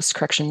can post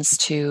corrections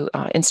to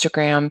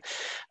Instagram,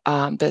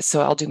 but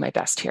so I'll do my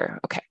best here.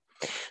 Okay.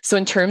 So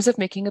in terms of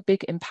making a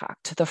big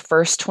impact, the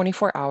first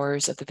 24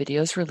 hours of the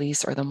video's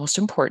release are the most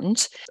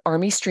important.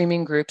 Army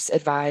streaming groups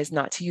advise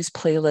not to use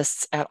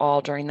playlists at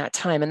all during that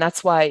time. And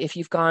that's why if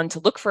you've gone to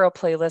look for a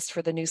playlist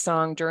for the new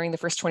song during the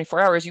first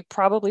 24 hours, you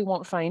probably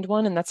won't find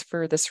one. And that's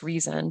for this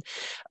reason.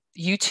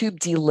 YouTube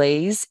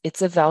delays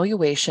its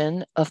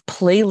evaluation of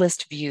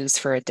playlist views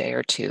for a day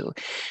or two.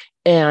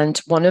 And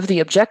one of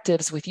the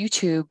objectives with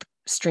YouTube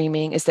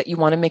streaming is that you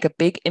want to make a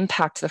big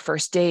impact the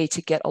first day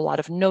to get a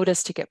lot of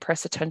notice, to get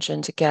press attention,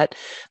 to get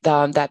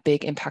that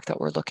big impact that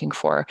we're looking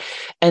for.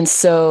 And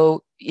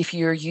so if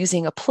you're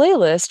using a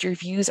playlist, your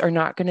views are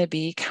not going to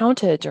be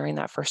counted during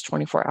that first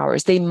 24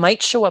 hours. They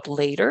might show up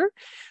later,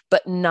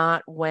 but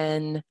not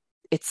when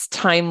it's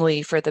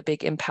timely for the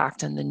big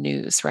impact in the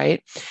news,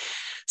 right?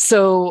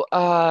 So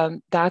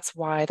that's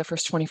why the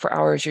first 24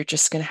 hours, you're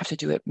just going to have to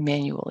do it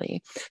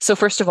manually. So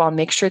first of all,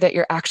 make sure that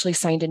you're actually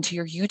signed into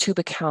your YouTube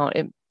account.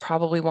 It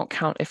probably won't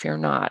count if you're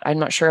not. I'm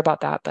not sure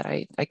about that, but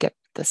I get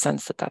the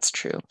sense that that's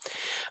true.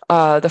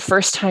 The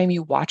first time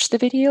you watch the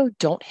video,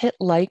 don't hit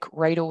like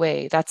right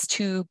away. That's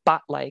too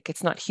bot-like.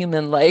 It's not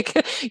human-like.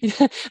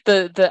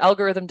 The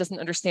algorithm doesn't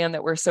understand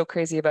that we're so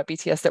crazy about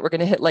BTS that we're going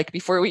to hit like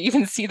before we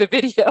even see the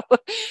video.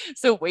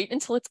 So wait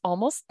until it's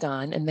almost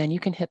done, and then you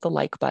can hit the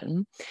like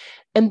button.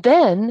 And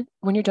then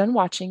when you're done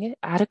watching it,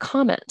 add a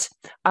comment.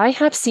 I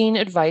have seen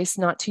advice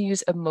not to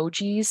use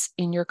emojis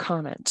in your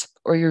comment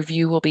or your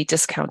view will be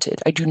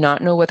discounted. I do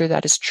not know whether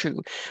that is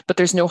true, but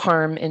there's no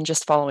harm in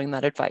just following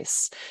that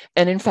advice.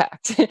 And in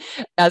fact,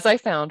 as I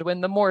found when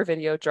the More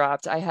video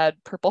dropped, I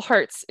had purple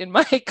hearts in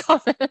my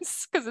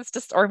comments because it's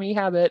just Army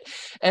habit.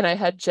 And I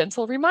had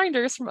gentle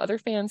reminders from other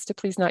fans to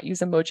please not use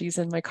emojis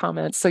in my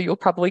comments. So you'll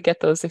probably get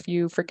those if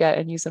you forget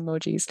and use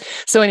emojis.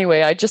 So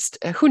anyway,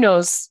 who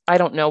knows? I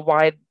don't know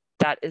why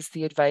that is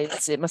the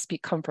advice. It must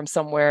come from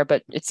somewhere,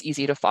 but it's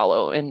easy to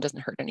follow and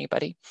doesn't hurt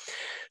anybody.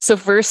 So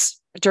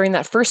first, during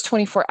that first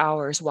 24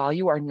 hours, while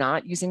you are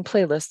not using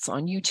playlists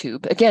on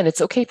YouTube, again, it's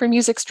okay for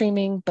music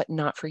streaming, but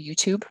not for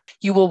YouTube.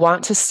 You will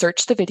want to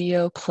search the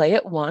video, play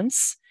it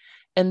once,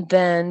 and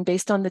then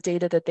based on the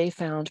data that they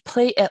found,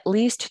 play at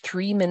least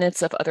 3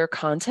 minutes of other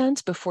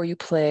content before you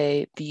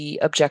play the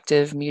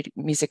objective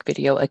music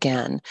video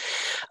again.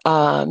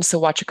 So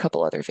watch a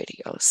couple other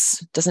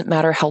videos. Doesn't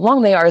matter how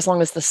long they are, as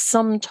long as the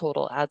sum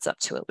total adds up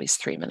to at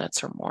least 3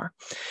 minutes or more.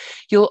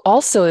 You'll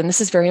also, and this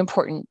is very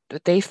important,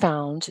 but they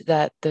found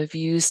that the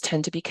views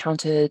tend to be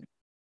counted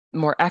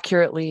more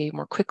accurately,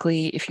 more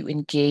quickly if you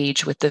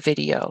engage with the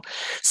video.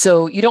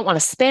 So you don't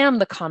want to spam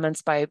the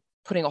comments by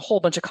putting a whole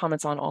bunch of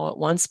comments on all at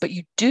once, but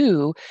you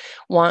do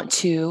want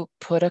to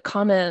put a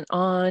comment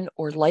on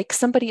or like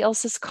somebody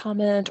else's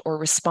comment or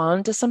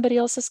respond to somebody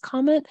else's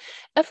comment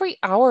every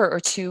hour or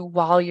two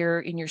while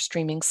you're in your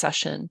streaming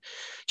session,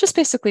 just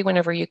basically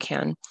whenever you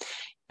can.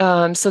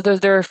 So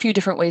there are a few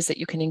different ways that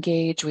you can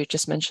engage. We've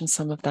just mentioned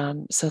some of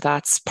them. So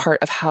that's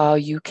part of how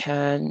you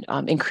can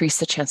increase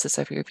the chances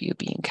of your view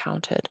being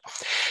counted.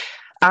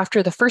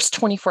 After the first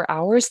 24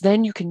 hours,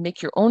 then you can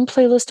make your own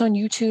playlist on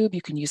YouTube.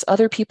 You can use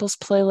other people's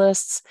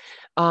playlists.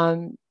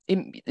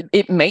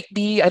 It might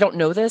be, I don't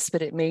know this,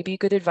 but it may be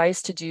good advice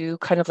to do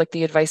kind of like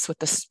the advice with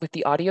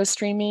the audio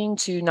streaming,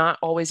 to not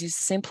always use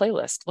the same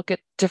playlist. Look at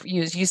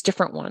use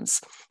different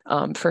ones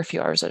for a few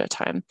hours at a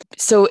time.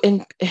 So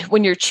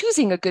when you're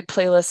choosing a good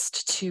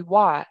playlist to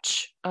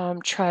watch,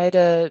 try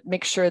to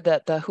make sure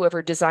that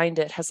whoever designed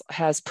it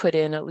has put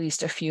in at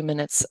least a few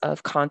minutes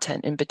of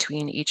content in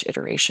between each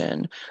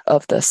iteration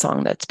of the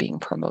song that's being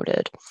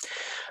promoted.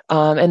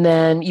 And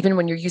then even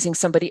when you're using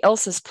somebody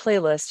else's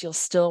playlist, you'll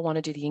still want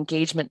to do the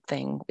engagement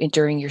thing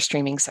during your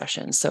streaming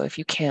session. So if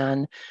you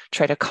can,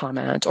 try to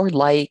comment or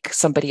like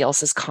somebody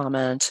else's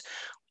comment,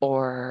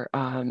 or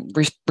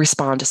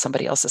respond to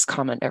somebody else's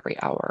comment every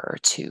hour or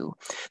two.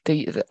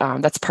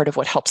 That's part of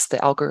what helps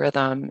the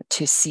algorithm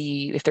to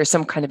see if there's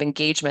some kind of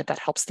engagement that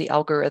helps the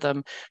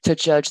algorithm to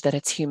judge that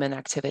it's human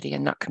activity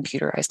and not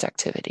computerized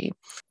activity.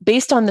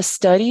 Based on the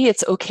study,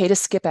 it's okay to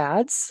skip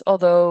ads,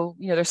 although,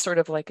 there's sort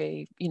of like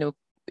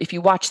if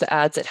you watch the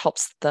ads, it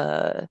helps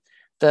the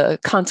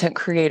content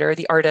creator,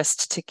 the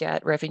artist, to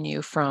get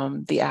revenue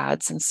from the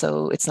ads. And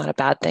so it's not a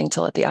bad thing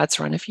to let the ads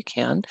run if you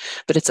can,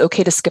 but it's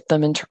okay to skip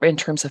them in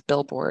terms of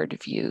Billboard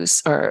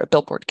views or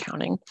Billboard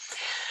counting.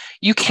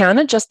 You can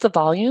adjust the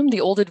volume.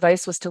 The old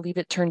advice was to leave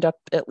it turned up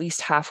at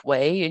least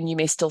halfway, and you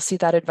may still see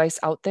that advice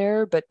out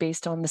there, but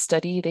based on the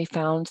study, they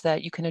found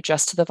that you can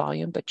adjust to the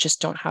volume, but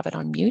just don't have it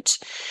on mute.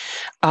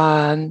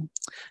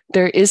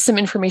 There is some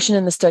information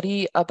in the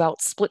study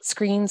about split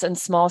screens and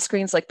small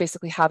screens, like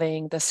basically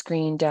having the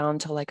screen down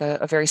to like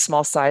a very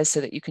small size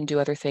so that you can do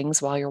other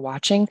things while you're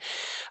watching.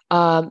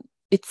 I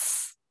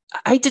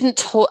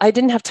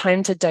didn't have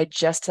time to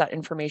digest that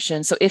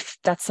information. So if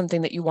that's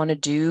something that you want to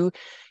do,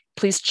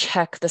 please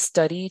check the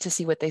study to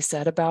see what they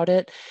said about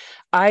it.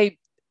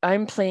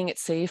 I'm playing it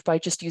safe by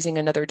just using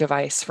another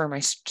device for my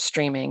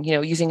streaming,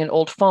 using an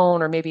old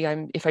phone, or maybe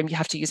if I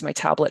have to use my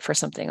tablet for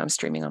something, I'm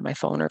streaming on my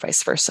phone or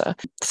vice versa.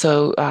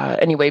 So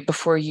anyway,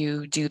 before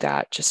you do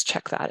that, just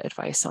check that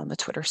advice on the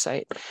Twitter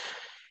site.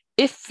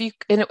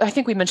 And I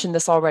think we mentioned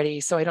this already,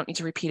 so I don't need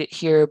to repeat it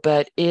here,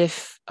 but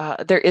if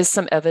there is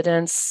some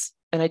evidence,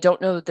 and I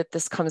don't know that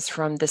this comes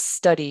from this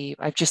study,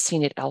 I've just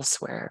seen it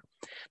elsewhere,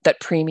 that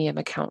premium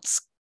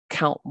accounts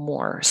count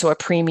more. So a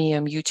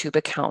premium YouTube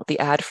account, the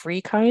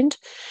ad-free kind.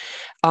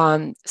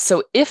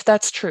 So if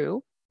that's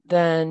true,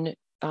 then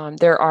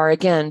there are,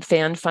 again,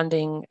 fan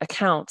funding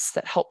accounts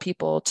that help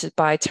people to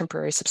buy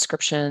temporary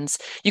subscriptions.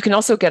 You can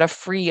also get a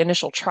free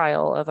initial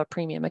trial of a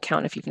premium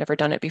account if you've never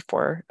done it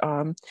before.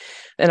 And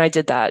I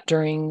did that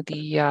during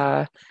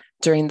the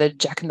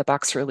Jack in the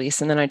Box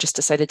release. And then I just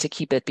decided to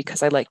keep it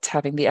because I liked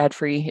having the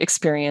ad-free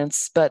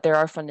experience. But there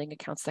are funding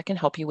accounts that can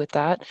help you with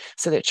that,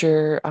 so that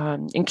you're,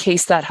 in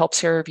case that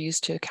helps your reviews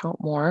to count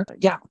more.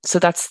 Yeah, so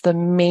that's the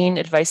main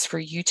advice for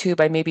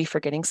YouTube. I may be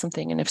forgetting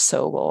something, and if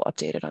so, we'll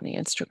update it on the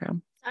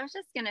Instagram. I was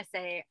just going to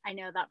say, I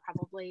know that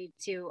probably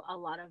to a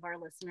lot of our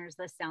listeners,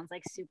 this sounds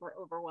like super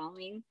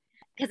overwhelming,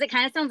 because it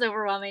kind of sounds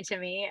overwhelming to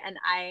me. And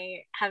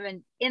I have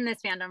been in this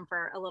fandom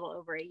for a little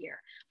over a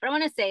year. But I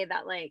want to say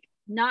that, like,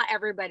 not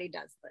everybody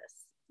does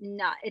this.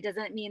 It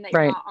doesn't mean that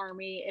you're not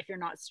Army if you're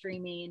not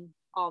streaming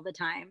all the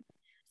time.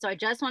 So I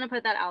just want to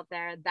put that out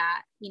there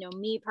that,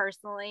 me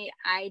personally,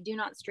 I do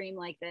not stream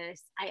like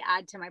this. I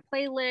add to my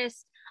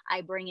playlist.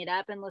 I bring it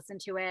up and listen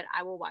to it.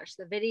 I will watch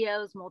the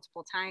videos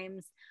multiple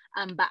times,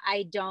 but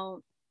I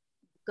don't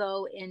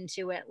go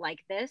into it like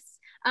this.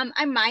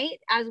 I might,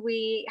 as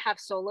we have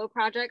solo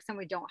projects and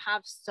we don't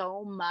have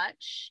so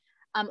much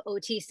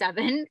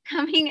OT7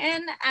 coming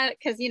in,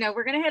 because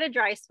we're going to hit a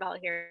dry spell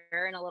here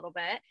in a little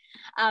bit,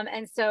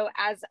 and so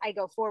as I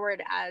go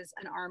forward as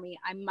an Army,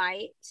 I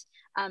might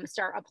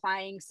start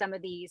applying some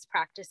of these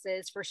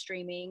practices for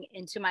streaming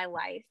into my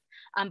life.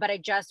 But I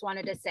just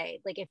wanted to say,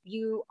 like, if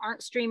you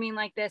aren't streaming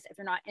like this, if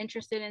you're not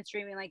interested in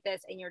streaming like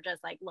this, and you're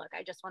just like, look,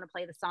 I just want to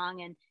play the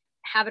song and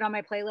have it on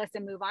my playlist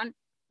and move on,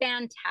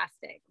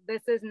 fantastic.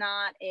 This is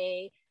not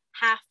a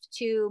have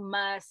to,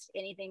 must,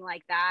 anything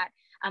like that.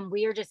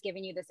 We are just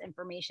giving you this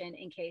information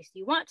in case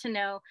you want to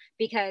know,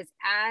 because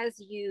as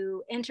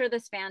you enter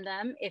this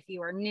fandom, if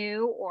you are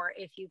new or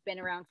if you've been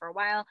around for a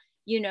while,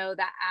 you know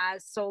that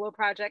as solo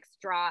projects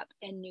drop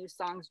and new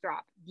songs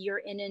drop,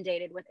 you're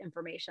inundated with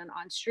information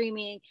on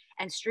streaming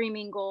and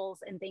streaming goals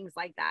and things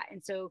like that.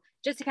 And so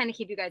just to kind of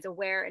keep you guys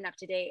aware and up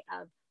to date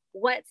of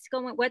what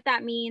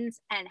that means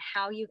and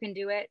how you can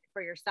do it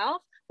for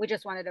yourself, we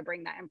just wanted to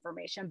bring that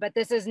information. But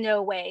this is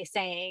no way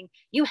saying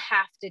you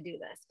have to do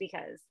this,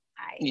 because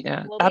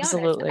I will be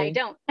absolutely honest,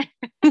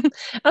 I don't.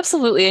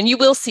 Absolutely. And you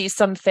will see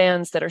some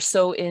fans that are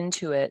so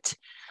into it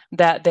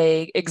that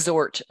they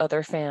exhort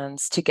other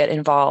fans to get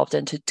involved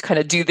and to kind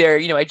of do their,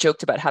 I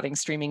joked about having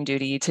streaming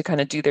duty, to kind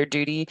of do their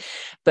duty,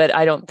 but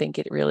I don't think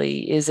it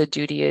really is a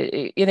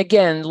duty. And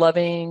again,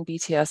 loving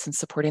BTS and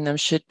supporting them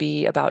should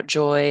be about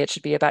joy. It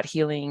should be about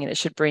healing, and it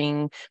should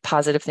bring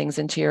positive things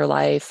into your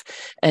life,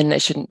 and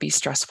it shouldn't be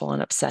stressful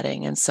and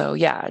upsetting. And so,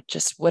 yeah,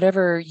 just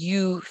whatever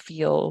you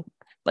feel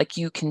like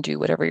you can do,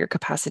 whatever your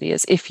capacity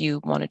is, if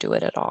you want to do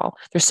it at all.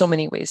 There's so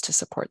many ways to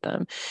support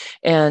them.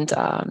 And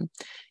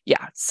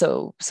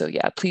so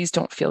please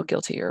don't feel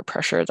guilty or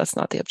pressure. That's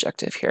not the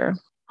objective here.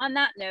 On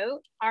that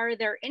note, are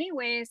there any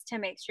ways to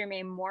make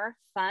streaming more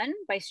fun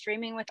by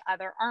streaming with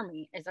other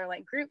Army? Is there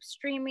like group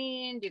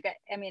streaming?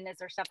 Is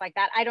there stuff like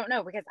that? I don't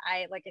know, because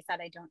like I said,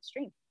 I don't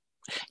stream.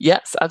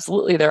 Yes,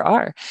 absolutely, there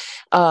are.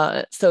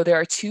 So there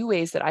are two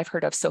ways that I've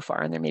heard of so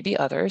far, and there may be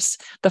others.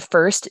 The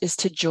first is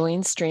to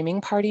join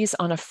streaming parties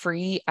on a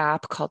free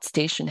app called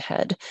Station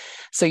Head.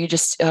 So you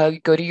just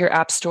go to your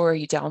app store,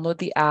 you download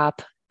the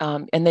app,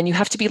 and then you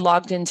have to be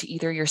logged into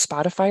either your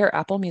Spotify or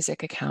Apple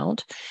Music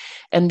account,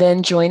 and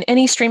then join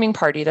any streaming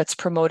party that's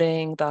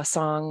promoting the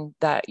song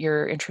that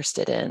you're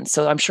interested in.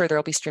 So I'm sure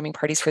there'll be streaming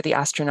parties for The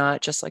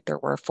Astronaut, just like there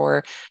were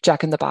for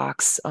Jack in the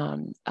Box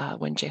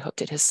when J-Hope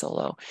did his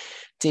solo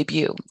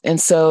debut.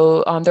 And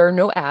so there are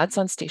no ads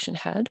on Station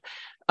Head.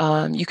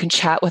 You can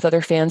chat with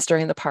other fans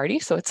during the party,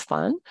 so it's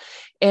fun.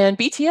 And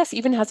BTS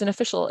even has an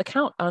official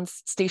account on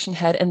Station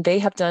Head, and they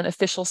have done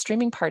official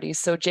streaming parties.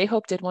 So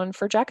J-Hope did one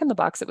for Jack in the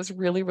Box. It was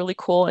really, really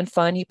cool and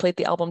fun. He played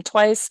the album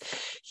twice.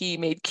 He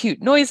made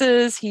cute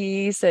noises.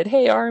 He said,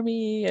 "Hey,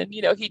 Army," and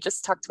he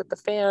just talked with the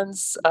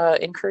fans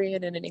in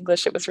Korean and in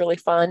English. It was really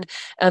fun.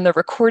 And the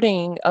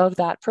recording of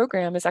that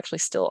program is actually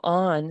still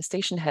on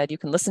Station Head. You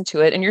can listen to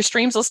it, and your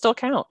streams will still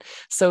count.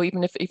 So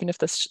even if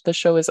the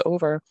show is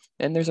over,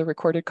 and there's a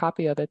recorded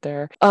copy of it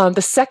there.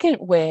 The second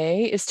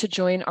way is to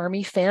join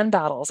Army fan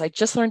battles. I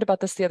just learned about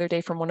this the other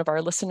day from one of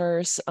our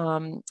listeners,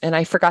 and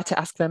I forgot to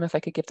ask them if I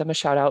could give them a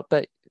shout out,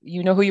 but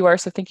you know who you are,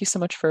 so thank you so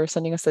much for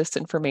sending us this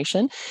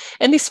information.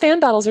 And these fan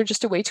battles are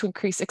just a way to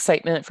increase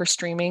excitement for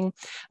streaming.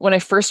 When I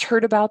first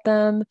heard about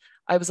them,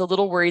 I was a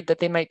little worried that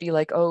they might be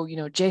like, oh,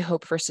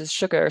 J-Hope versus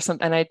Suga or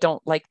something, and I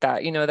don't like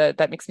that.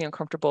 That makes me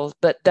uncomfortable.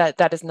 But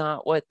that is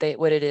not what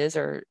it is,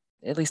 or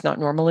at least not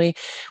normally.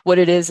 What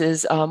it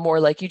is more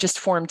like you just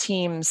form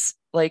teams,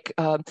 like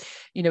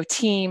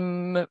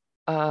team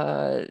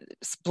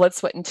Blood,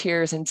 Sweat, and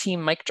Tears and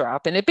Team Mic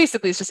Drop. And it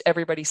basically is just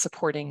everybody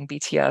supporting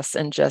BTS,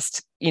 and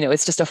just,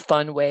 it's just a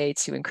fun way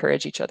to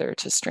encourage each other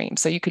to stream.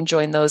 So you can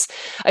join those.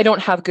 I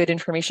don't have good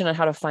information on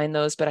how to find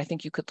those, but I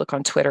think you could look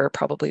on Twitter,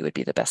 probably would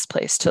be the best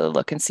place to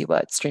look and see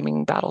what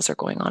streaming battles are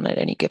going on at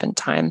any given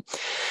time.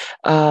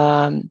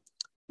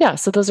 Yeah,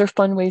 so those are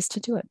fun ways to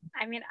do it.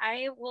 I mean,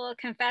 I will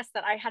confess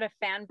that I had a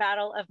fan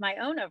battle of my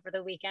own over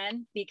the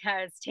weekend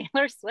because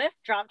Taylor Swift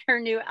dropped her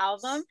new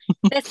album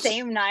the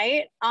same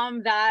night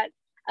that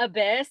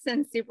Abyss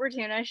and Super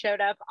Tuna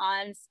showed up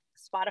on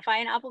Spotify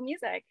and Apple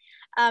Music.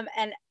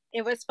 And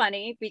it was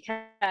funny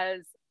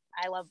because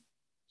I love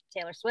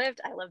Taylor Swift.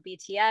 I love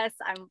BTS.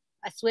 I'm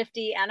a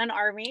Swiftie and an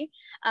Army.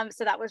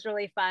 So that was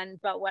really fun.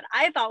 But what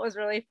I thought was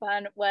really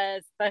fun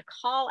was the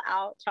call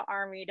out to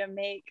Army to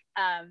make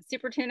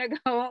Super Tuna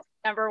go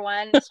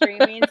 #1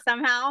 streaming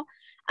somehow.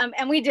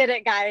 And we did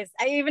it, guys.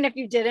 Even if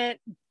you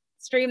didn't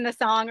stream the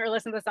song or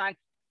listen to the song,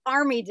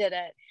 Army did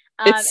it.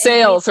 It's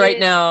sales right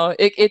now.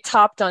 It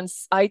topped on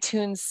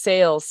iTunes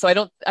sales.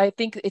 So I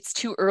think it's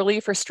too early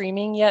for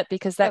streaming yet,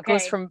 because that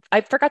goes from, I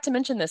forgot to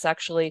mention this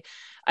actually.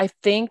 I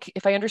think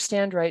if I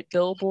understand right,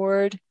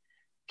 Billboard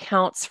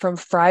counts from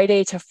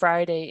Friday to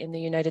Friday in the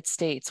United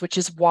States, which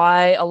is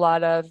why a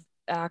lot of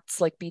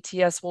acts like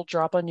BTS will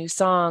drop a new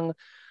song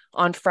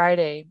on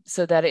Friday,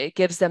 so that it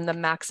gives them the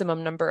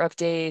maximum number of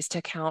days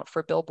to count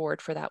for Billboard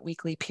for that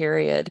weekly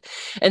period.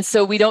 And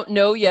so we don't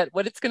know yet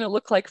what it's going to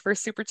look like for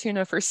Super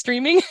Tuna for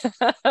streaming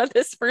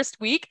this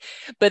first week,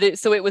 but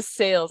it was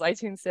sales,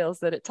 iTunes sales,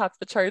 that it topped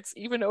the charts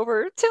even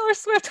over Taylor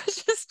Swift,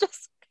 which is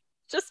just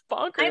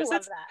bonkers. I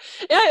love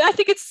that. Yeah, I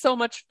think it's so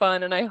much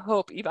fun, and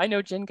I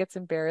know Jin gets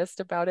embarrassed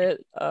about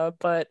it,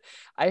 but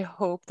I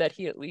hope that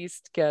he at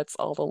least gets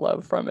all the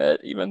love from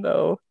it, even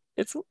though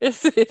it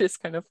is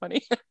kind of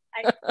funny.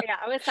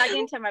 I was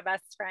talking to my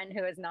best friend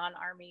who is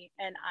non-Army,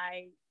 and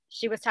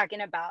she was talking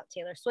about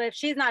Taylor Swift.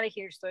 She's not a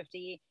huge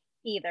Swiftie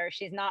either.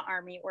 She's not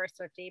Army or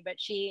Swiftie, but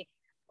she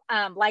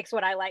likes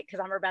what I like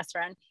because I'm her best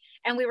friend.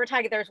 And we were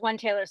talking, there's one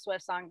Taylor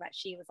Swift song that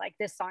she was like,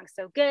 this song's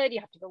so good,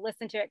 you have to go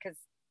listen to it, because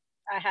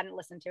I hadn't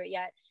listened to it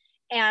yet.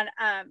 And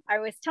I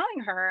was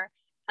telling her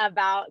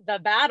about the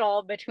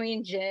battle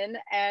between Jin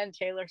and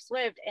Taylor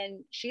Swift,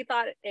 and she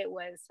thought it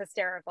was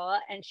hysterical.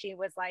 And she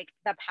was like,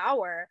 the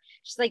power.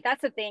 She's like,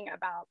 that's the thing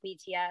about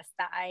BTS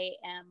that I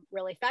am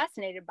really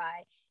fascinated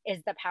by,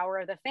 is the power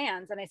of the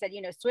fans. And I said,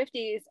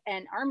 Swifties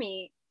and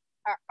Army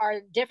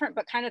are different,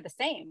 but kind of the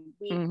same.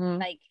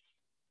 Like,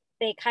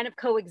 they kind of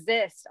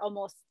coexist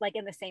almost like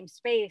in the same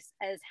space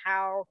as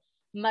how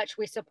much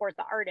we support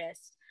the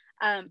artist.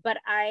 But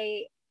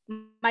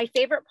my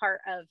favorite part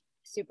of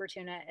Super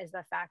Tuna is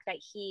the fact that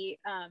he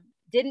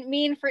didn't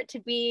mean for it to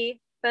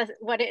be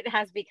what it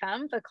has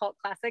become, the cult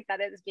classic that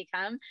it has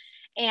become.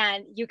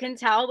 And you can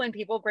tell when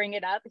people bring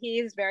it up,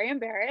 he's very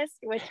embarrassed,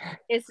 which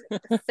is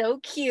so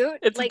cute.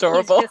 It's like,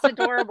 adorable. He's just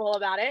adorable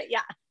about it.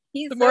 Yeah.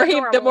 He's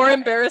the more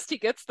embarrassed he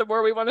gets, the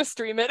more we want to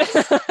stream it.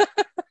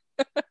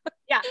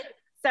 Yeah.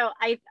 So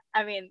I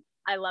mean,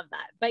 I love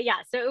that. But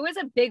yeah, so it was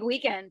a big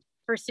weekend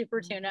for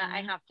Super Tuna,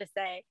 I have to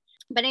say.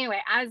 But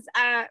anyway, as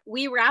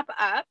we wrap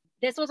up,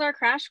 this was our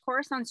crash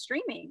course on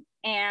streaming.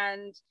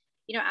 And,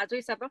 as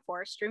we said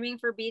before, streaming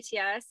for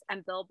BTS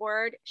and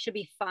Billboard should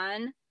be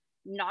fun,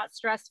 not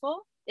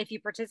stressful. If you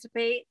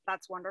participate,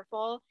 that's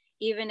wonderful.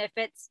 Even if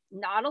it's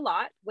not a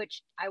lot,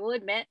 which I will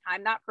admit,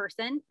 I'm that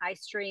person. I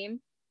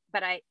stream,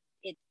 but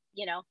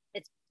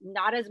it's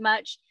not as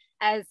much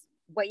as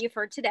what you've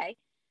heard today.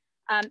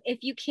 If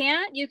you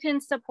can't, you can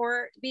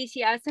support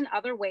BTS in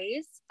other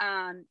ways.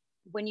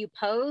 When you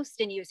post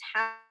and use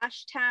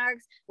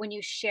hashtags, when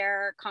you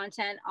share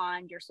content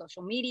on your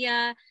social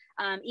media,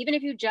 even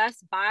if you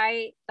just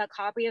buy the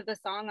copy of the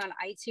song on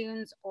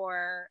iTunes,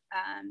 or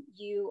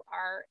you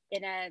are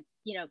in a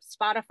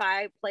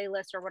Spotify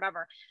playlist or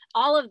whatever,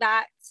 all of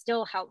that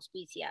still helps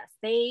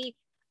BTS.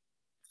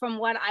 From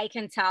what I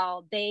can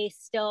tell, they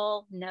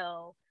still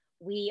know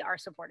we are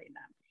supporting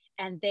them,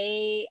 and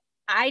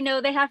I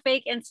know they have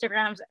fake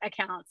Instagram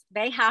accounts.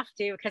 They have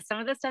to, because some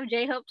of the stuff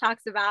J-Hope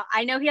talks about,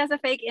 I know he has a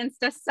fake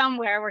Insta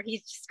somewhere where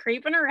he's just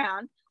creeping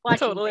around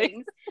watching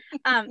things.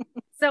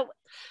 So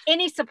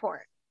any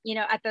support,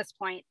 at this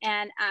point.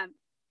 And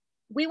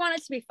we want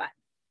it to be fun.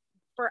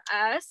 For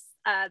us,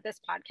 this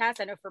podcast,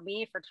 I know for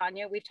me, for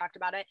Tanya, we've talked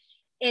about it.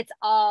 It's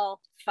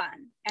all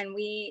fun. And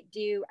we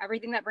do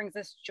everything that brings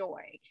us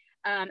joy.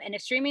 And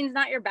if streaming's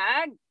not your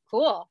bag,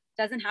 cool.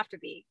 Doesn't have to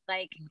be.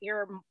 Like,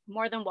 you're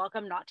more than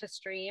welcome not to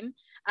stream.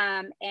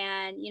 And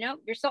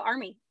you're still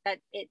Army.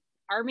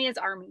 Army is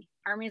Army.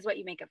 Army is what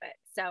you make of it.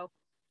 So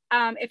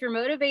if you're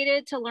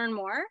motivated to learn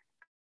more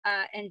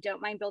and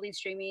don't mind building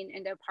streaming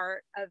into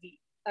part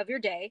of your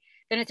day,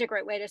 then it's a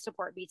great way to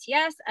support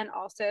BTS, and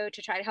also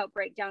to try to help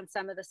break down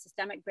some of the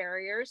systemic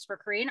barriers for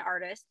Korean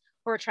artists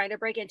who are trying to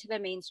break into the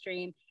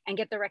mainstream and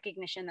get the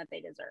recognition that they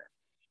deserve.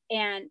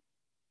 And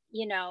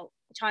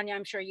Tanya,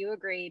 I'm sure you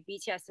agree,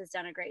 BTS has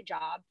done a great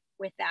job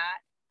with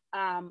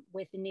that,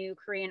 with new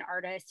Korean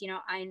artists.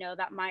 I know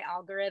that my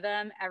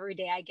algorithm, every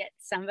day I get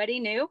somebody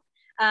new,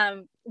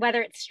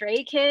 whether it's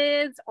Stray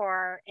Kids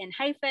or In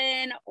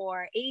Hyphen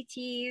or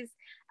ATEEZ,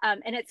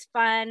 and it's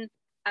fun.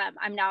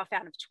 I'm now a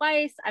fan of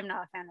Twice. I'm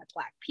now a fan of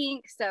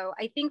Blackpink. So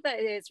I think that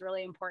it is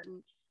really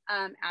important,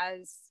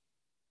 as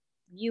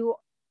you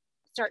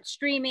start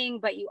streaming,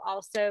 but you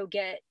also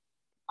get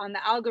on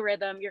the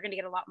algorithm, you're going to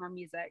get a lot more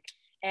music.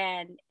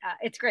 And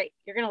it's great.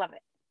 You're going to love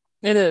it.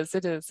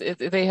 It is.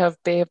 They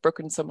have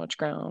broken so much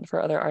ground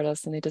for other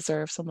artists, and they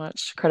deserve so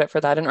much credit for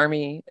that. And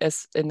Army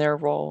is in their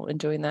role in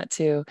doing that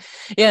too.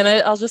 Yeah, and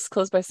I'll just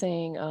close by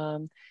saying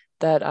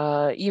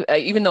that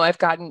even though I've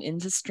gotten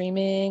into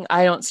streaming,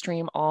 I don't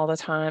stream all the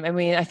time. I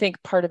mean, I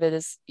think part of it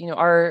is,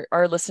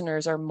 our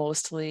listeners are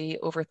mostly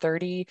over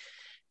 30.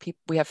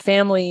 We have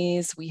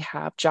families, we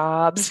have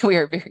jobs, we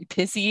are very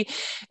busy.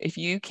 If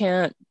you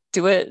can't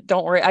do it,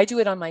 don't worry. I do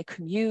it on my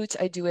commute.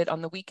 I do it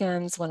on the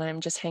weekends when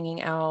I'm just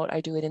hanging out. I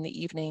do it in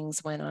the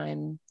evenings when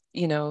I'm,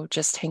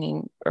 just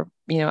hanging or,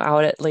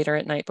 out later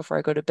at night before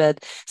I go to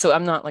bed. So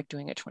I'm not like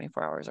doing it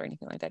 24 hours or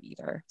anything like that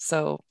either.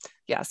 So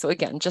yeah. So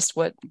again, just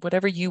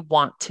whatever you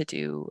want to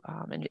do,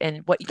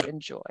 and what you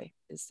enjoy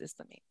is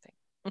the main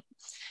thing.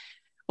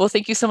 Well,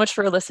 thank you so much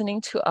for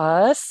listening to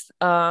us.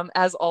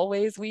 As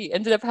always, we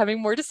ended up having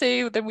more to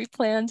say than we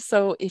planned.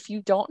 So if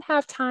you don't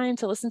have time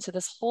to listen to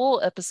this whole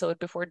episode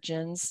before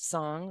Jin's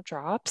song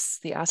drops,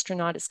 The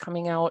Astronaut is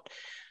coming out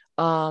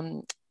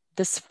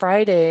this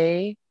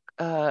Friday,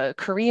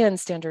 Korean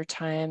Standard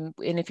Time.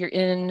 And if you're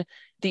in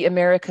the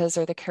Americas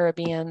or the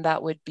Caribbean,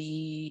 that would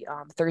be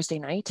Thursday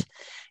night.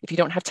 If you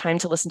don't have time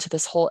to listen to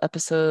this whole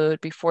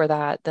episode before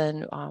that,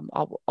 then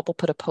I'll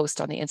put a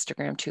post on the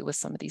Instagram too with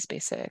some of these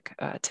basic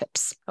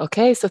tips.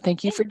 Okay, so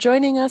thank you for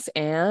joining us,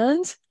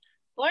 and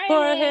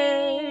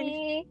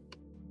Jorge!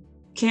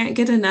 Can't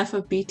get enough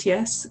of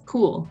BTS?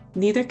 Cool,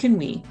 neither can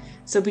we.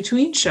 So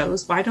between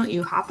shows, why don't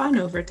you hop on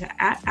over to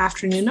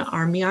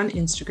 @AfternoonArmy on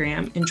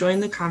Instagram and join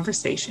the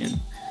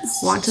conversation.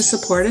 Want to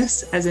support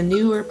us as a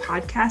newer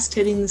podcast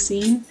hitting the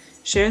scene?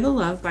 Share the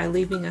love by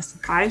leaving us a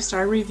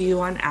 5-star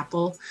review on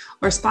Apple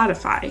or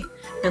Spotify.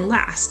 And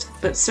last,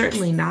 but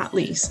certainly not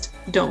least,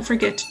 don't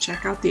forget to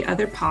check out the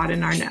other pod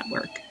in our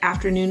network,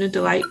 Afternoon of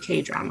Delight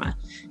K-Drama.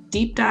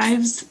 Deep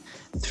dives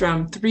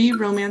from 3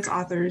 romance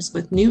authors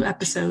with new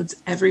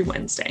episodes every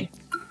Wednesday.